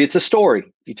maybe it's a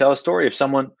story. You tell a story of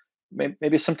someone, maybe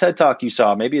it's some TED Talk you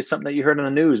saw, maybe it's something that you heard on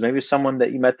the news, maybe it's someone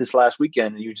that you met this last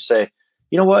weekend, and you just say,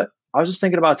 you know what, I was just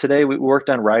thinking about today. We worked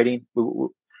on writing, we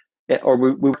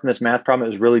worked on this math problem.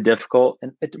 It was really difficult,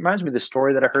 and it reminds me of the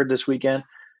story that I heard this weekend.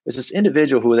 It's this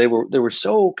individual who they were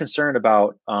so concerned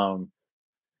about,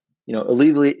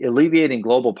 alleviating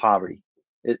global poverty.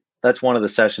 That's one of the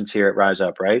sessions here at Rise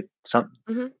Up, right?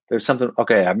 There's something.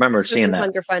 Okay, I remember seeing that.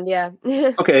 Hunger Fund, yeah.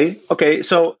 Okay.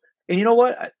 So, and you know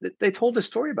what? They told this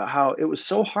story about how it was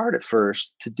so hard at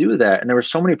first to do that, and there were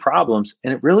so many problems,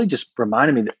 and it really just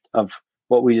reminded me of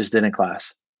what we just did in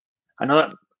class. I know that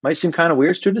might seem kind of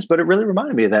weird, students, but it really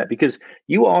reminded me of that because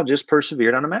you all just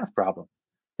persevered on a math problem,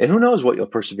 and who knows what you'll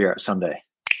persevere at someday.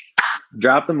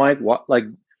 Drop the mic.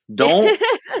 Don't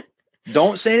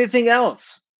say anything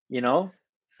else.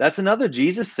 That's another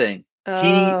Jesus thing.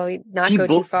 Not go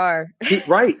too far.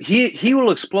 He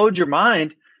will explode your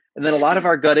mind. And then a lot of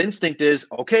our gut instinct is,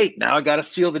 okay, now I got to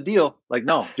seal the deal. Like,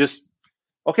 no, just,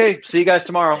 okay, see you guys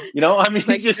tomorrow. I mean,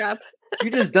 you're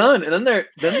just done. And then they're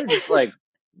just like,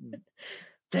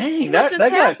 dang, that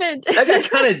got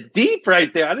kind of deep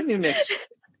right there. I didn't even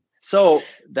So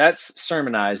that's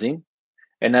sermonizing.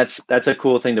 And that's a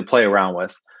cool thing to play around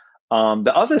with.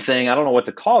 The other thing, I don't know what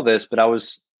to call this, but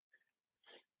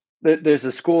there's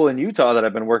a school in Utah that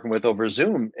I've been working with over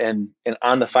Zoom and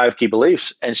on the 5 key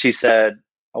beliefs. And she said,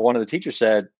 one of the teachers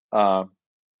said, oh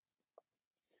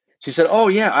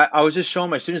yeah, I was just showing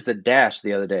my students the dash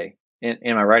the other day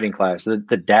in my writing class, the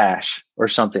dash or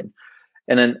something.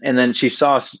 And then she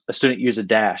saw a student use a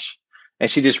dash, and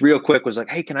she just real quick was like,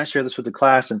 hey, can I share this with the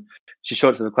class? And she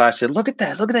showed it to the class. She said, look at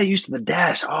that use of the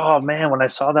dash. Oh man, when I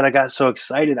saw that, I got so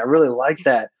excited. I really liked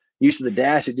that use of the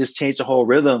dash. It just changed the whole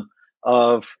rhythm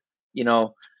of,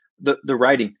 the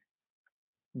writing.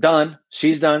 Done.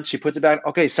 She's done. She puts it back.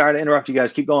 Okay, sorry to interrupt you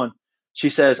guys. Keep going. She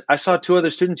says, I saw 2 other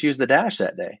students use the dash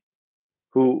that day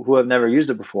who have never used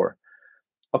it before.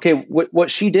 Okay, what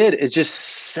she did is just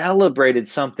celebrated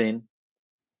something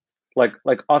like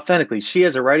authentically. She,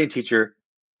 as a writing teacher,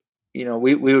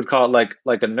 we would call it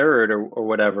like a nerd or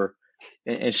whatever,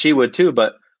 and she would too.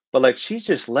 But like, she's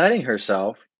just letting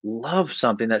herself love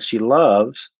something that she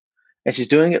loves, and she's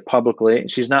doing it publicly.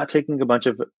 She's not taking a bunch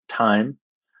of time.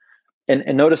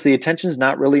 And notice the attention is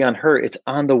not really on her; it's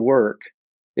on the work.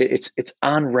 It's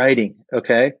on writing,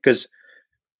 okay? Because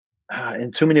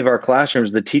in too many of our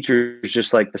classrooms, the teacher is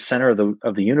just like the center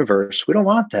of the universe. We don't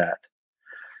want that.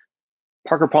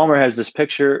 Parker Palmer has this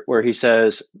picture where he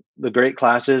says the great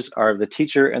classes are the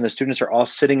teacher and the students are all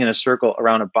sitting in a circle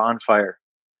around a bonfire,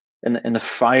 and the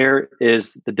fire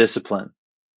is the discipline.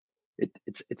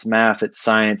 It's math, it's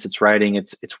science, it's writing,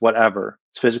 it's whatever.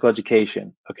 It's physical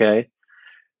education, okay?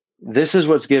 This is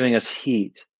what's giving us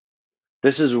heat.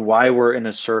 This is why we're in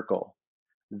a circle.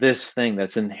 This thing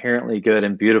that's inherently good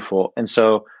and beautiful. And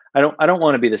so I don't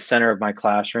want to be the center of my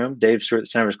classroom. Dave Stewart, the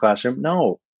center of his classroom.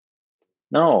 No.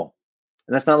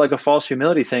 And that's not like a false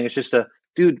humility thing. It's just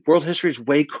dude, world history is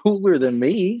way cooler than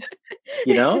me.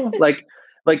 Like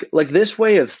this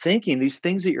way of thinking, these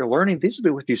things that you're learning, these will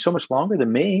be with you so much longer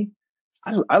than me.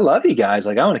 I love you guys.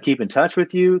 Like, I want to keep in touch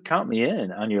with you. Count me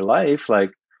in on your life. Like,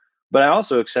 but I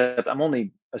also accept I'm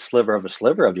only a sliver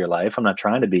of your life. I'm not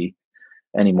trying to be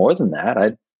any more than that.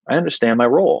 I understand my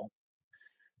role.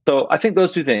 So I think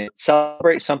those 2 things: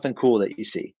 celebrate something cool that you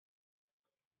see.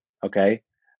 Okay.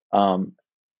 And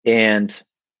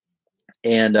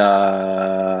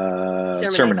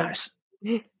sermonize.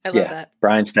 I love that.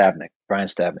 Brian Stabnick.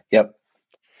 Yep.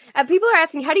 People are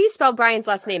asking, how do you spell Brian's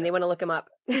last name? They want to look him up.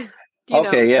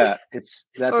 Okay, yeah, that's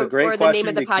a great question. Or the name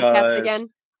of the podcast again?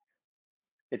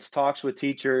 It's Talks with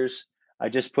Teachers. I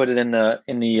just put it in the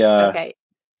okay.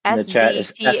 In the chat.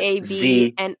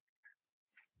 SZTABNIK.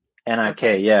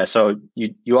 Okay. Yeah. So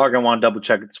you are gonna want to double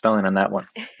check the spelling on that one.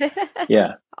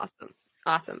 Yeah.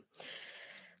 Awesome.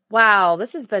 Wow,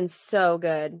 this has been so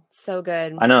good. So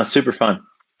good. I know, super fun.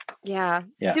 Yeah.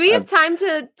 Do we have time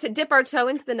to dip our toe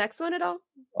into the next one at all?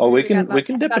 Oh, we can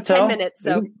dip a toe. 10 minutes.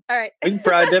 So, all right. We can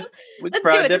probably dip.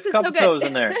 Dip a couple toes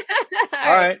in there.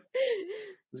 All right.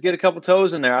 Let's get a couple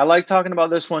toes in there. I like talking about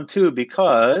this one too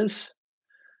because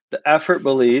the effort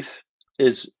belief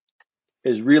is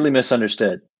really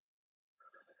misunderstood.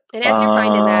 And as you're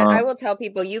finding that, I will tell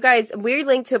people, you guys, we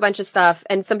linked to a bunch of stuff,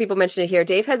 and some people mentioned it here.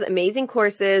 Dave has amazing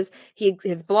courses.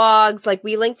 His blogs, like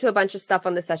we linked to a bunch of stuff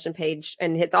on the session page,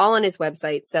 and it's all on his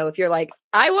website. So if you're like,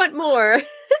 I want more,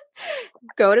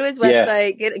 go to his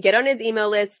website, get on his email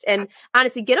list, and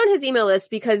honestly, get on his email list,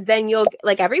 because then you'll,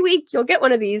 like, every week you'll get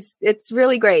one of these. It's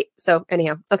really great. So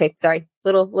anyhow, okay, sorry,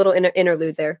 little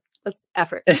interlude there. Let's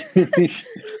effort.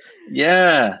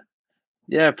 Yeah,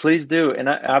 please do. And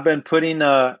I've been putting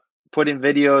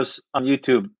videos on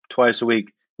YouTube twice a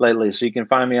week lately, so you can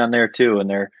find me on there too. And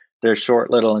they're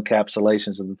short little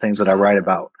encapsulations of the things that I write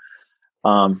about.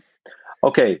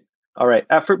 Okay, all right.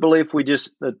 Effort belief.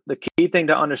 The key thing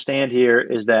to understand here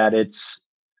is that it's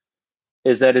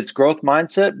growth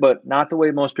mindset, but not the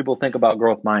way most people think about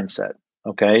growth mindset.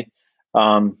 Okay.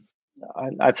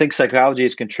 I think psychology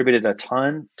has contributed a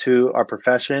ton to our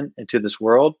profession and to this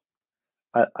world.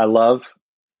 I love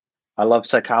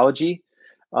psychology,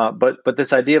 but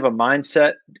this idea of a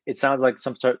mindset, it sounds like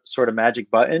some sort of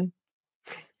magic button.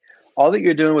 All that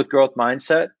you're doing with growth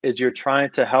mindset is you're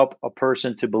trying to help a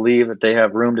person to believe that they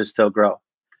have room to still grow,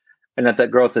 and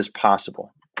that growth is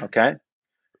possible. Okay,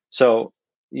 so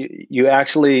you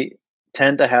actually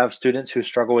tend to have students who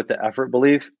struggle with the effort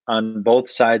belief on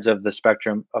both sides of the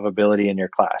spectrum of ability in your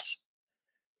class.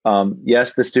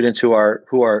 Yes, the students who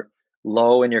are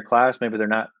low in your class, maybe they're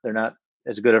not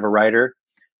as good of a writer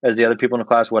as the other people in the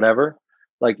class, whatever.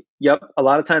 Like, yep, a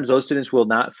lot of times those students will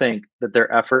not think that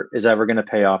their effort is ever going to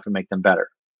pay off and make them better.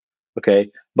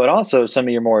 Okay. But also some of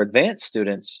your more advanced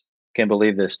students can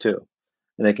believe this too.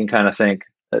 And they can kind of think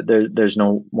that there's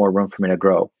no more room for me to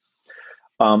grow.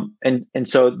 And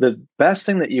so the best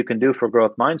thing that you can do for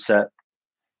growth mindset,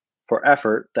 for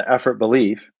effort, the effort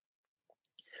belief,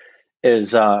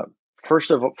 is first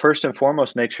and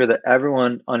foremost, make sure that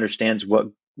everyone understands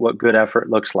what good effort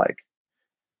looks like.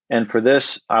 And for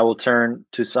this, I will turn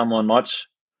to someone much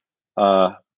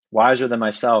wiser than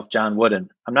myself, John Wooden.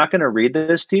 I'm not going to read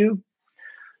this to you,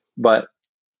 but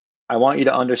I want you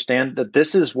to understand that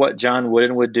this is what John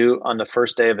Wooden would do on the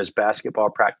first day of his basketball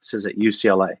practices at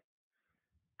UCLA.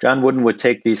 John Wooden would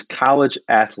take these college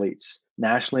athletes,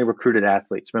 nationally recruited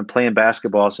athletes, been playing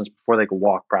basketball since before they could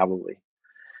walk, probably.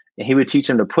 And he would teach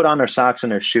them to put on their socks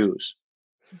and their shoes.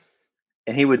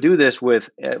 And he would do this with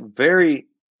a very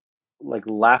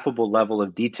laughable level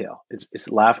of detail. It's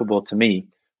laughable to me,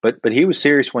 but he was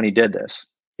serious when he did this.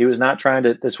 He was not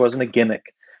this wasn't a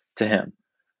gimmick to him.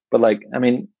 But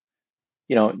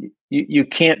you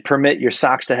can't permit your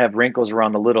socks to have wrinkles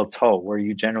around the little toe where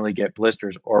you generally get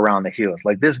blisters, or around the heels.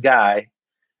 Like, this guy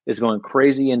is going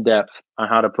crazy in depth on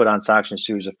how to put on socks and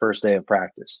shoes the first day of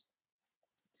practice.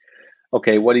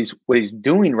 Okay, what he's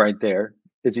doing right there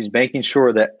is he's making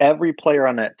sure that every player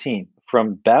on that team,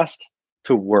 from best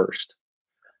to worst,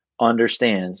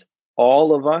 understands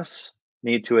all of us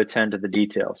need to attend to the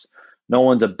details. No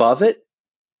one's above it.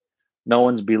 No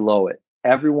one's below it.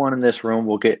 Everyone in this room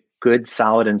will get good,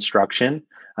 solid instruction.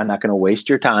 I'm not going to waste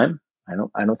your time.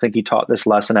 I don't think he taught this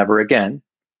lesson ever again.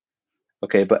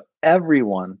 Okay, but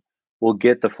everyone will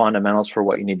get the fundamentals for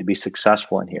what you need to be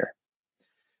successful in here.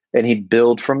 And he'd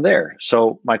build from there.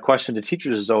 So my question to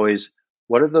teachers is always,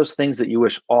 what are those things that you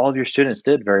wish all of your students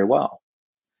did very well?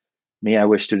 Me, I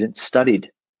wish students studied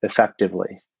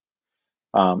effectively.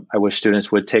 I wish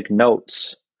students would take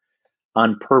notes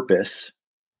on purpose,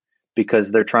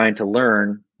 because they're trying to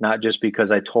learn, not just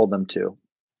because I told them to,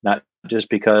 not just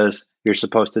because you're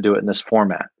supposed to do it in this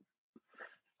format.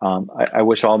 I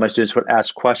wish all my students would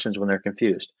ask questions when they're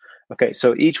confused. Okay,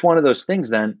 so each one of those things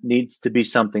then needs to be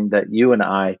something that you and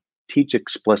I teach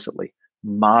explicitly,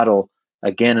 model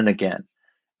again and again.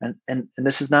 And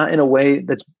this is not in a way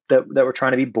that we're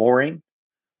trying to be boring.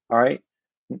 All right.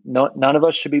 No, none of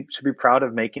us should be proud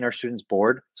of making our students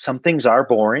bored. Some things are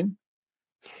boring.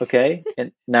 Okay.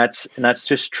 And that's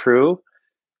just true.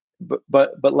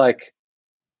 But like,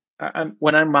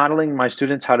 when I'm modeling my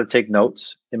students how to take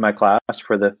notes in my class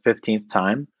for the 15th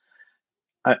time,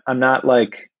 I'm not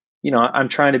like, I'm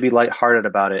trying to be lighthearted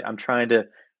about it. I'm trying to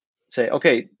say,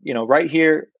 okay, right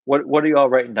here, what are you all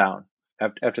writing down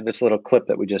after this little clip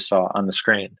that we just saw on the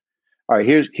screen? All right,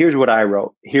 here's what I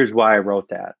wrote. Here's why I wrote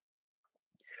that.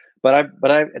 But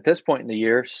I at this point in the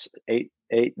year,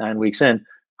 9 weeks in,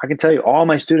 I can tell you all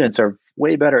my students are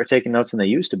way better at taking notes than they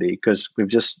used to be, because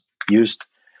we've used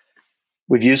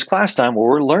class time where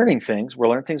we're learning things. We're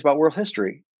learning things about world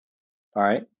history. All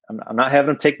right. I'm not having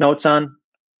them take notes on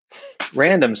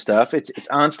random stuff. It's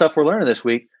on stuff we're learning this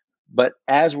week. But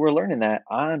as we're learning that,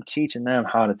 I'm teaching them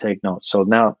how to take notes. So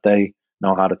now they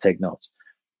know how to take notes.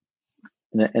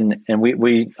 And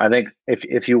we I think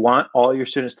if you want all your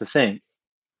students to think,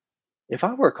 if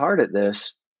I work hard at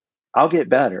this, I'll get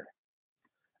better.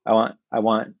 I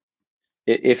want,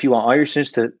 if you want all your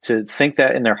students to think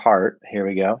that in their heart, here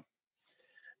we go,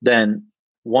 then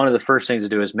one of the first things to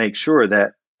do is make sure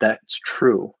that that's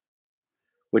true,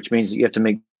 which means that you have to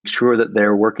make sure that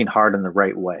they're working hard in the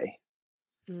right way.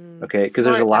 Okay. Because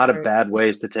there's a lot of bad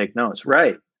ways to take notes.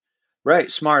 Right.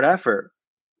 Smart effort.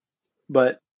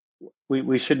 But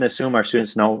we shouldn't assume our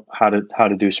students know how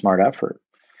to do smart effort.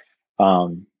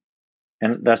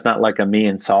 And that's not like a me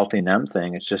insulting them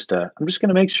thing. It's just I'm just going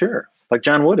to make sure, like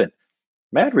John Wooden,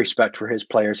 mad respect for his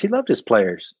players. He loved his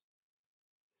players,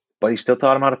 but he still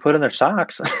taught them how to put in their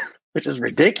socks, which is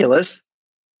ridiculous.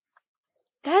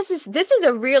 This is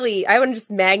a really, I want to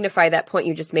just magnify that point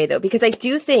you just made, though, because I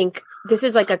do think this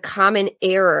is like a common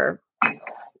error.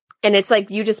 And it's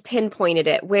like you just pinpointed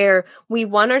it, where we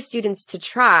want our students to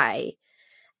try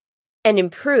and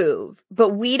improve, but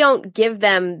we don't give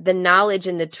them the knowledge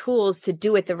and the tools to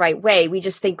do it the right way. We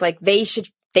just think like they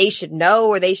should know,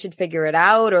 or they should figure it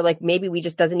out, or like maybe we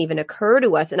just doesn't even occur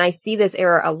to us. And I see this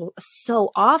error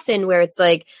so often where it's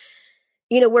like,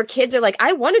 where kids are like,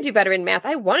 I want to do better in math.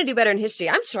 I want to do better in history.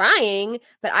 I'm trying,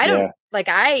 but I don't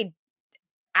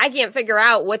I can't figure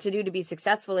out what to do to be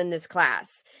successful in this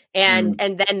class. And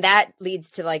then that leads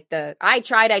to like I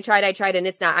tried, and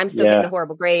it's not, I'm still getting a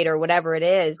horrible grade or whatever it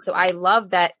is. So I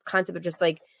love that concept of just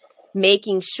like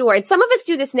making sure, and some of us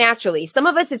do this naturally. Some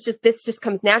of us, this just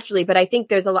comes naturally, but I think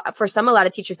there's a lot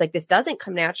of teachers like this doesn't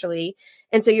come naturally.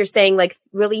 And so you're saying like,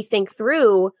 really think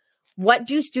through, what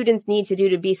do students need to do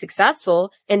to be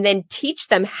successful, and then teach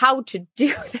them how to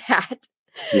do that.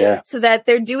 Yeah. So that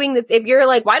they're doing that. If you're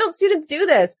like, why don't students do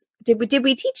this? Did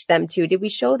we teach them to? Did we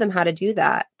show them how to do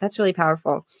that? That's really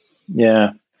powerful.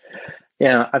 Yeah.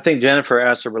 Yeah. I think Jennifer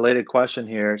asked a related question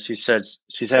here. She said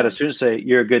she's had a student say,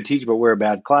 you're a good teacher, but we're a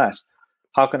bad class.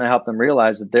 How can I help them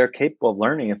realize that they're capable of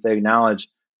learning if they acknowledge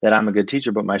that I'm a good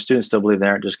teacher, but my students still believe they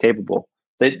aren't just capable?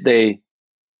 That they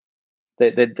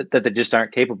just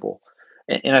aren't capable.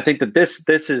 And I think that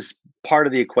this is part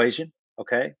of the equation.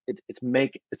 Okay.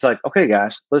 It's like, okay,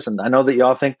 guys, listen, I know that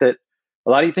y'all think that a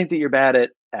lot of you think that you're bad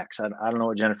at X. I don't know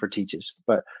what Jennifer teaches,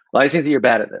 but a lot of you think that you're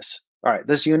bad at this. All right.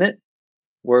 This unit,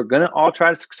 we're going to all try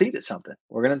to succeed at something.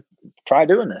 We're going to try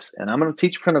doing this, and I'm going to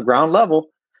teach from the ground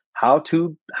level how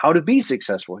to be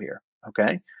successful here.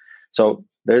 Okay. So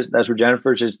that's where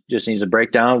Jennifer just needs to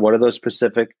break down. What are those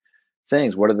specific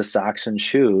things? What are the socks and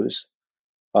shoes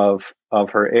of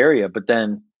her area? But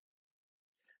then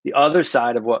the other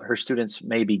side of what her students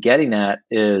may be getting at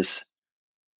is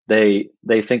they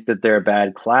think that they're a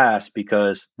bad class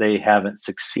because they haven't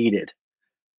succeeded.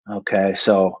 Okay,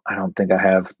 so I don't think I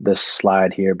have this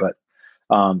slide here, but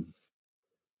the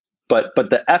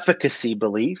efficacy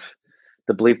belief,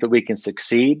 the belief that we can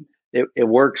succeed, it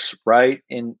works right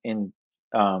in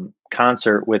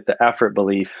concert with the effort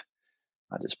belief.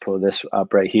 I'll just pull this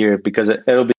up right here because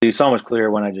it'll be so much clearer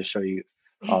when I just show you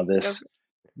all this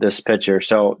picture.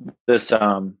 So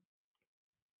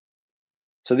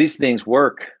so these things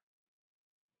work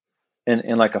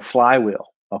in like a flywheel.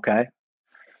 Okay.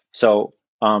 So,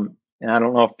 and I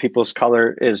don't know if people's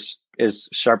color is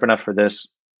sharp enough for this.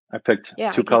 I picked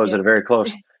two colors that are very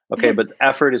close. Okay. But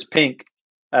effort is pink.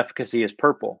 Efficacy is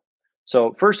purple.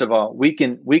 So first of all, we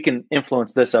can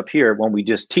influence this up here when we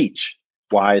just teach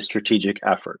why strategic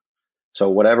effort. So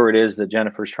whatever it is that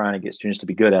Jennifer's trying to get students to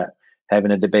be good at,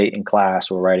 having a debate in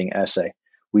class or writing an essay,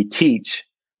 we teach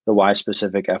the why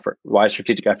specific effort, why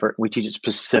strategic effort. We teach it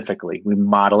specifically. We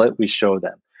model it. We show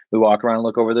them. We walk around and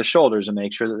look over their shoulders and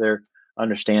make sure that they're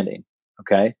understanding.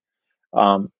 Okay.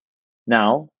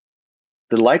 Now,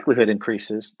 the likelihood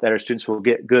increases that our students will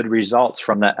get good results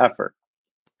from that effort.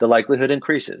 The likelihood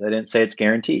increases. I didn't say it's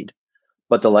guaranteed,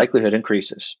 but the likelihood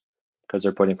increases because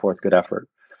they're putting forth good effort.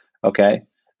 Okay.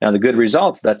 Now, the good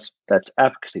results, that's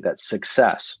efficacy, that's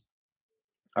success.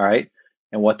 All right.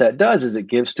 And what that does is it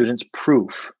gives students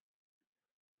proof.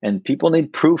 And people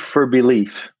need proof for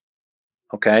belief.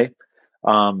 Okay.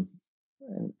 And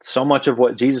so much of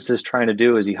what Jesus is trying to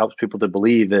do is he helps people to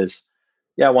believe is,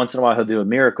 once in a while he'll do a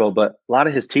miracle, but a lot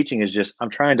of his teaching is just, I'm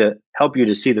trying to help you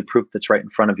to see the proof that's right in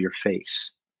front of your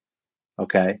face.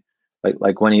 Okay.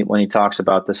 Like when he talks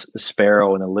about the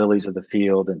sparrow and the lilies of the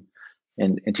field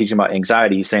and teaching about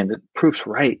anxiety, he's saying that proof's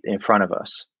right in front of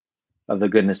us of the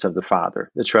goodness of the Father,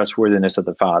 the trustworthiness of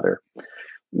the Father.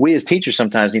 We as teachers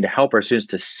sometimes need to help our students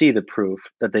to see the proof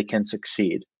that they can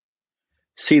succeed,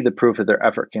 see the proof that their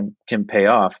effort can pay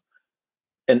off.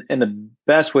 And the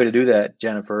best way to do that,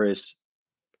 Jennifer, is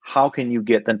how can you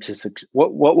get them to succeed?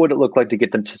 What would it look like to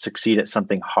get them to succeed at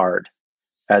something hard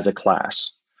as a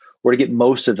class, or to get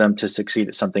most of them to succeed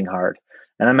at something hard?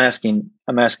 And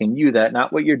I'm asking you that,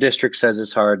 not what your district says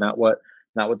is hard, not what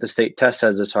the state test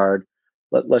says is hard.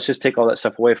 Let's just take all that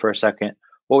stuff away for a second.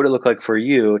 What would it look like for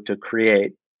you to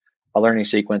create a learning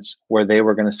sequence where they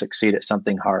were going to succeed at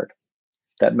something hard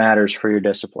that matters for your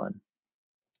discipline?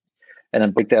 And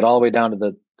then break that all the way down to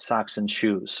the socks and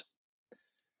shoes.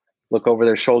 Look over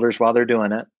their shoulders while they're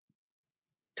doing it.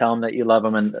 Tell them that you love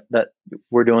them and that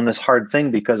we're doing this hard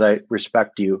thing because I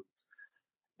respect you.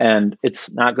 And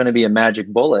it's not going to be a magic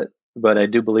bullet, but I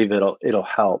do believe it'll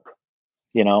help,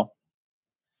 you know?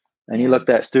 And you look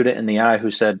that student in the eye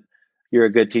who said, you're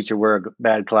a good teacher, we're a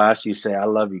bad class. You say, I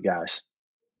love you guys.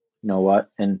 You know what?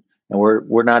 And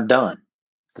we're not done.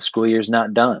 The school year's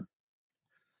not done.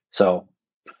 So,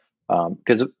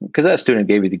 because that student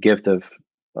gave you the gift of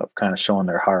kind of showing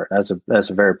their heart. That's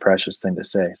a very precious thing to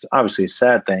say. It's obviously a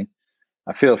sad thing.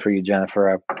 I feel for you,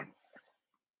 Jennifer.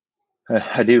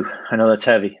 I do. I know that's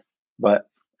heavy, but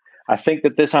I think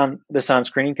that this on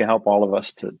screen can help all of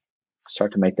us to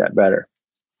start to make that better.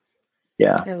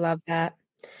 Yeah. I love that.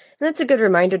 And that's a good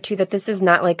reminder too, that this is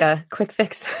not like a quick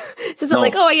fix. This isn't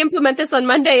like, oh, I implement this on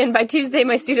Monday and by Tuesday,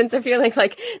 my students are feeling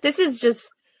like this is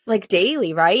just like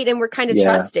daily. Right. And we're kind of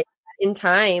trusting in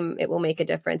time, it will make a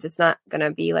difference. It's not going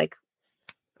to be like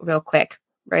real quick.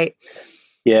 Right.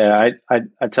 Yeah.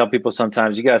 I tell people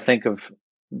sometimes you got to think of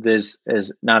this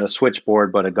as not a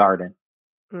switchboard, but a garden.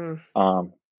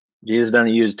 Jesus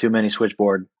doesn't use too many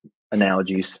switchboard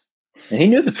analogies. And he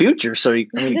knew the future, so he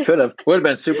would have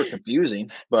been super confusing,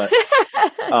 but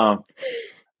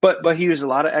he used a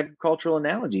lot of agricultural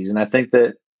analogies, and I think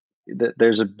that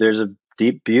there's a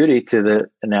deep beauty to the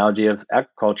analogy of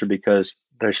agriculture because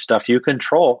there's stuff you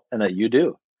control and that you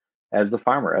do as the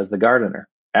farmer, as the gardener.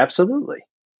 Absolutely,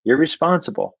 you're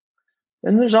responsible,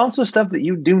 and there's also stuff that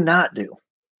you do not do.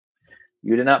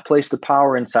 You did not place the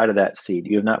power inside of that seed.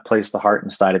 You have not placed the heart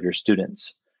inside of your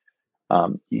students.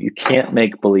 You can't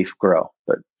make belief grow,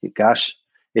 but gosh,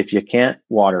 if you can't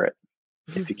water it,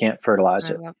 if you can't fertilize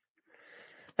it,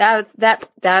 that's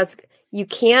you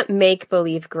can't make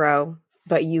belief grow,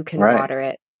 but you can water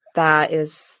it. That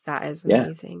is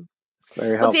amazing. It's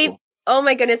very helpful. Dave, oh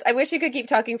my goodness, I wish we could keep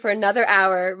talking for another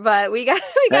hour, but we got.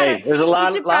 Hey, there's a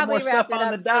lot more stuff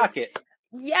on the docket.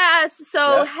 Yes.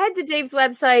 So head to Dave's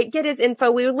website, get his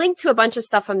info. We will link to a bunch of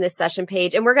stuff from this session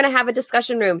page, and we're going to have a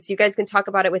discussion room so you guys can talk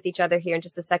about it with each other here in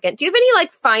just a second. Do you have any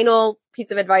like final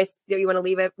piece of advice that you want to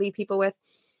leave people with?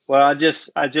 Well, I do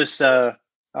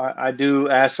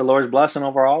ask the Lord's blessing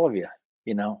over all of you.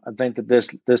 You know, I think that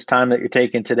this time that you're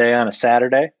taking today on a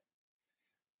Saturday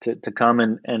to come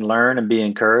and learn and be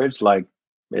encouraged, like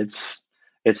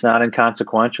it's not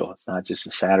inconsequential. It's not just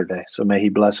a Saturday. So may he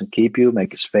bless and keep you,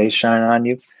 make his face shine on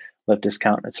you, lift his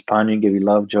countenance upon you, give you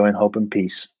love, joy, and hope and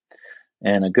peace.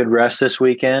 And a good rest this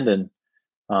weekend, and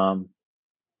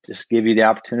just give you the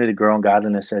opportunity to grow in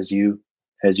godliness as you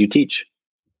teach.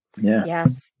 Yeah.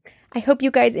 Yes. I hope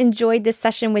you guys enjoyed this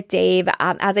session with Dave.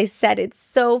 As I said, it's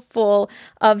so full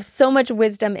of so much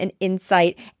wisdom and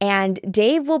insight. And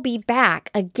Dave will be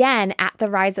back again at the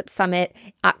Rise Up Summit,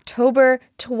 October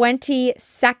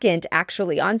 22nd,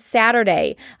 actually, on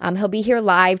Saturday. He'll be here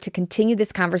live to continue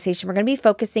this conversation. We're going to be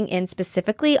focusing in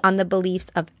specifically on the beliefs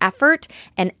of effort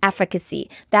and efficacy.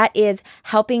 That is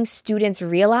helping students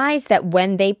realize that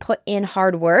when they put in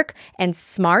hard work and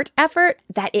smart effort,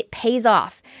 that it pays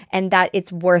off and that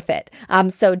it's worth it.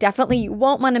 So definitely you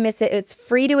won't want to miss it. It's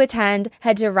free to attend.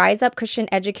 Head to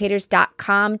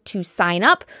riseupchristianeducators.com to sign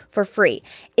up for free.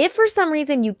 If for some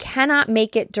reason you cannot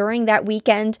make it during that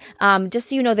weekend, just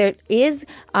so you know, there is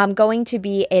going to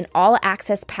be an all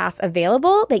access pass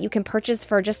available that you can purchase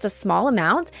for just a small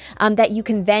amount that you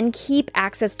can then keep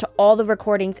access to all the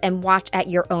recordings and watch at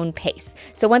your own pace.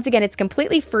 So once again, it's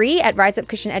completely free at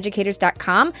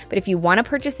riseupchristianeducators.com. But if you want to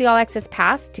purchase the all access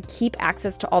pass to keep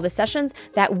access to all the sessions,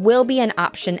 that will be an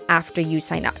option after you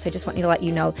sign up. So I just want to let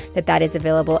you know that that is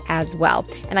available as well.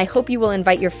 And I hope you will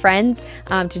invite your friends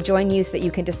to join you so that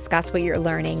you can discuss what you're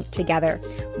learning together.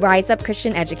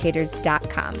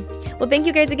 riseupchristianeducators.com. Well, thank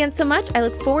you guys again so much. I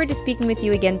look forward to speaking with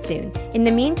you again soon. In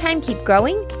the meantime, keep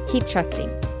growing, keep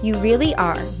trusting. You really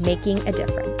are making a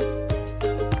difference.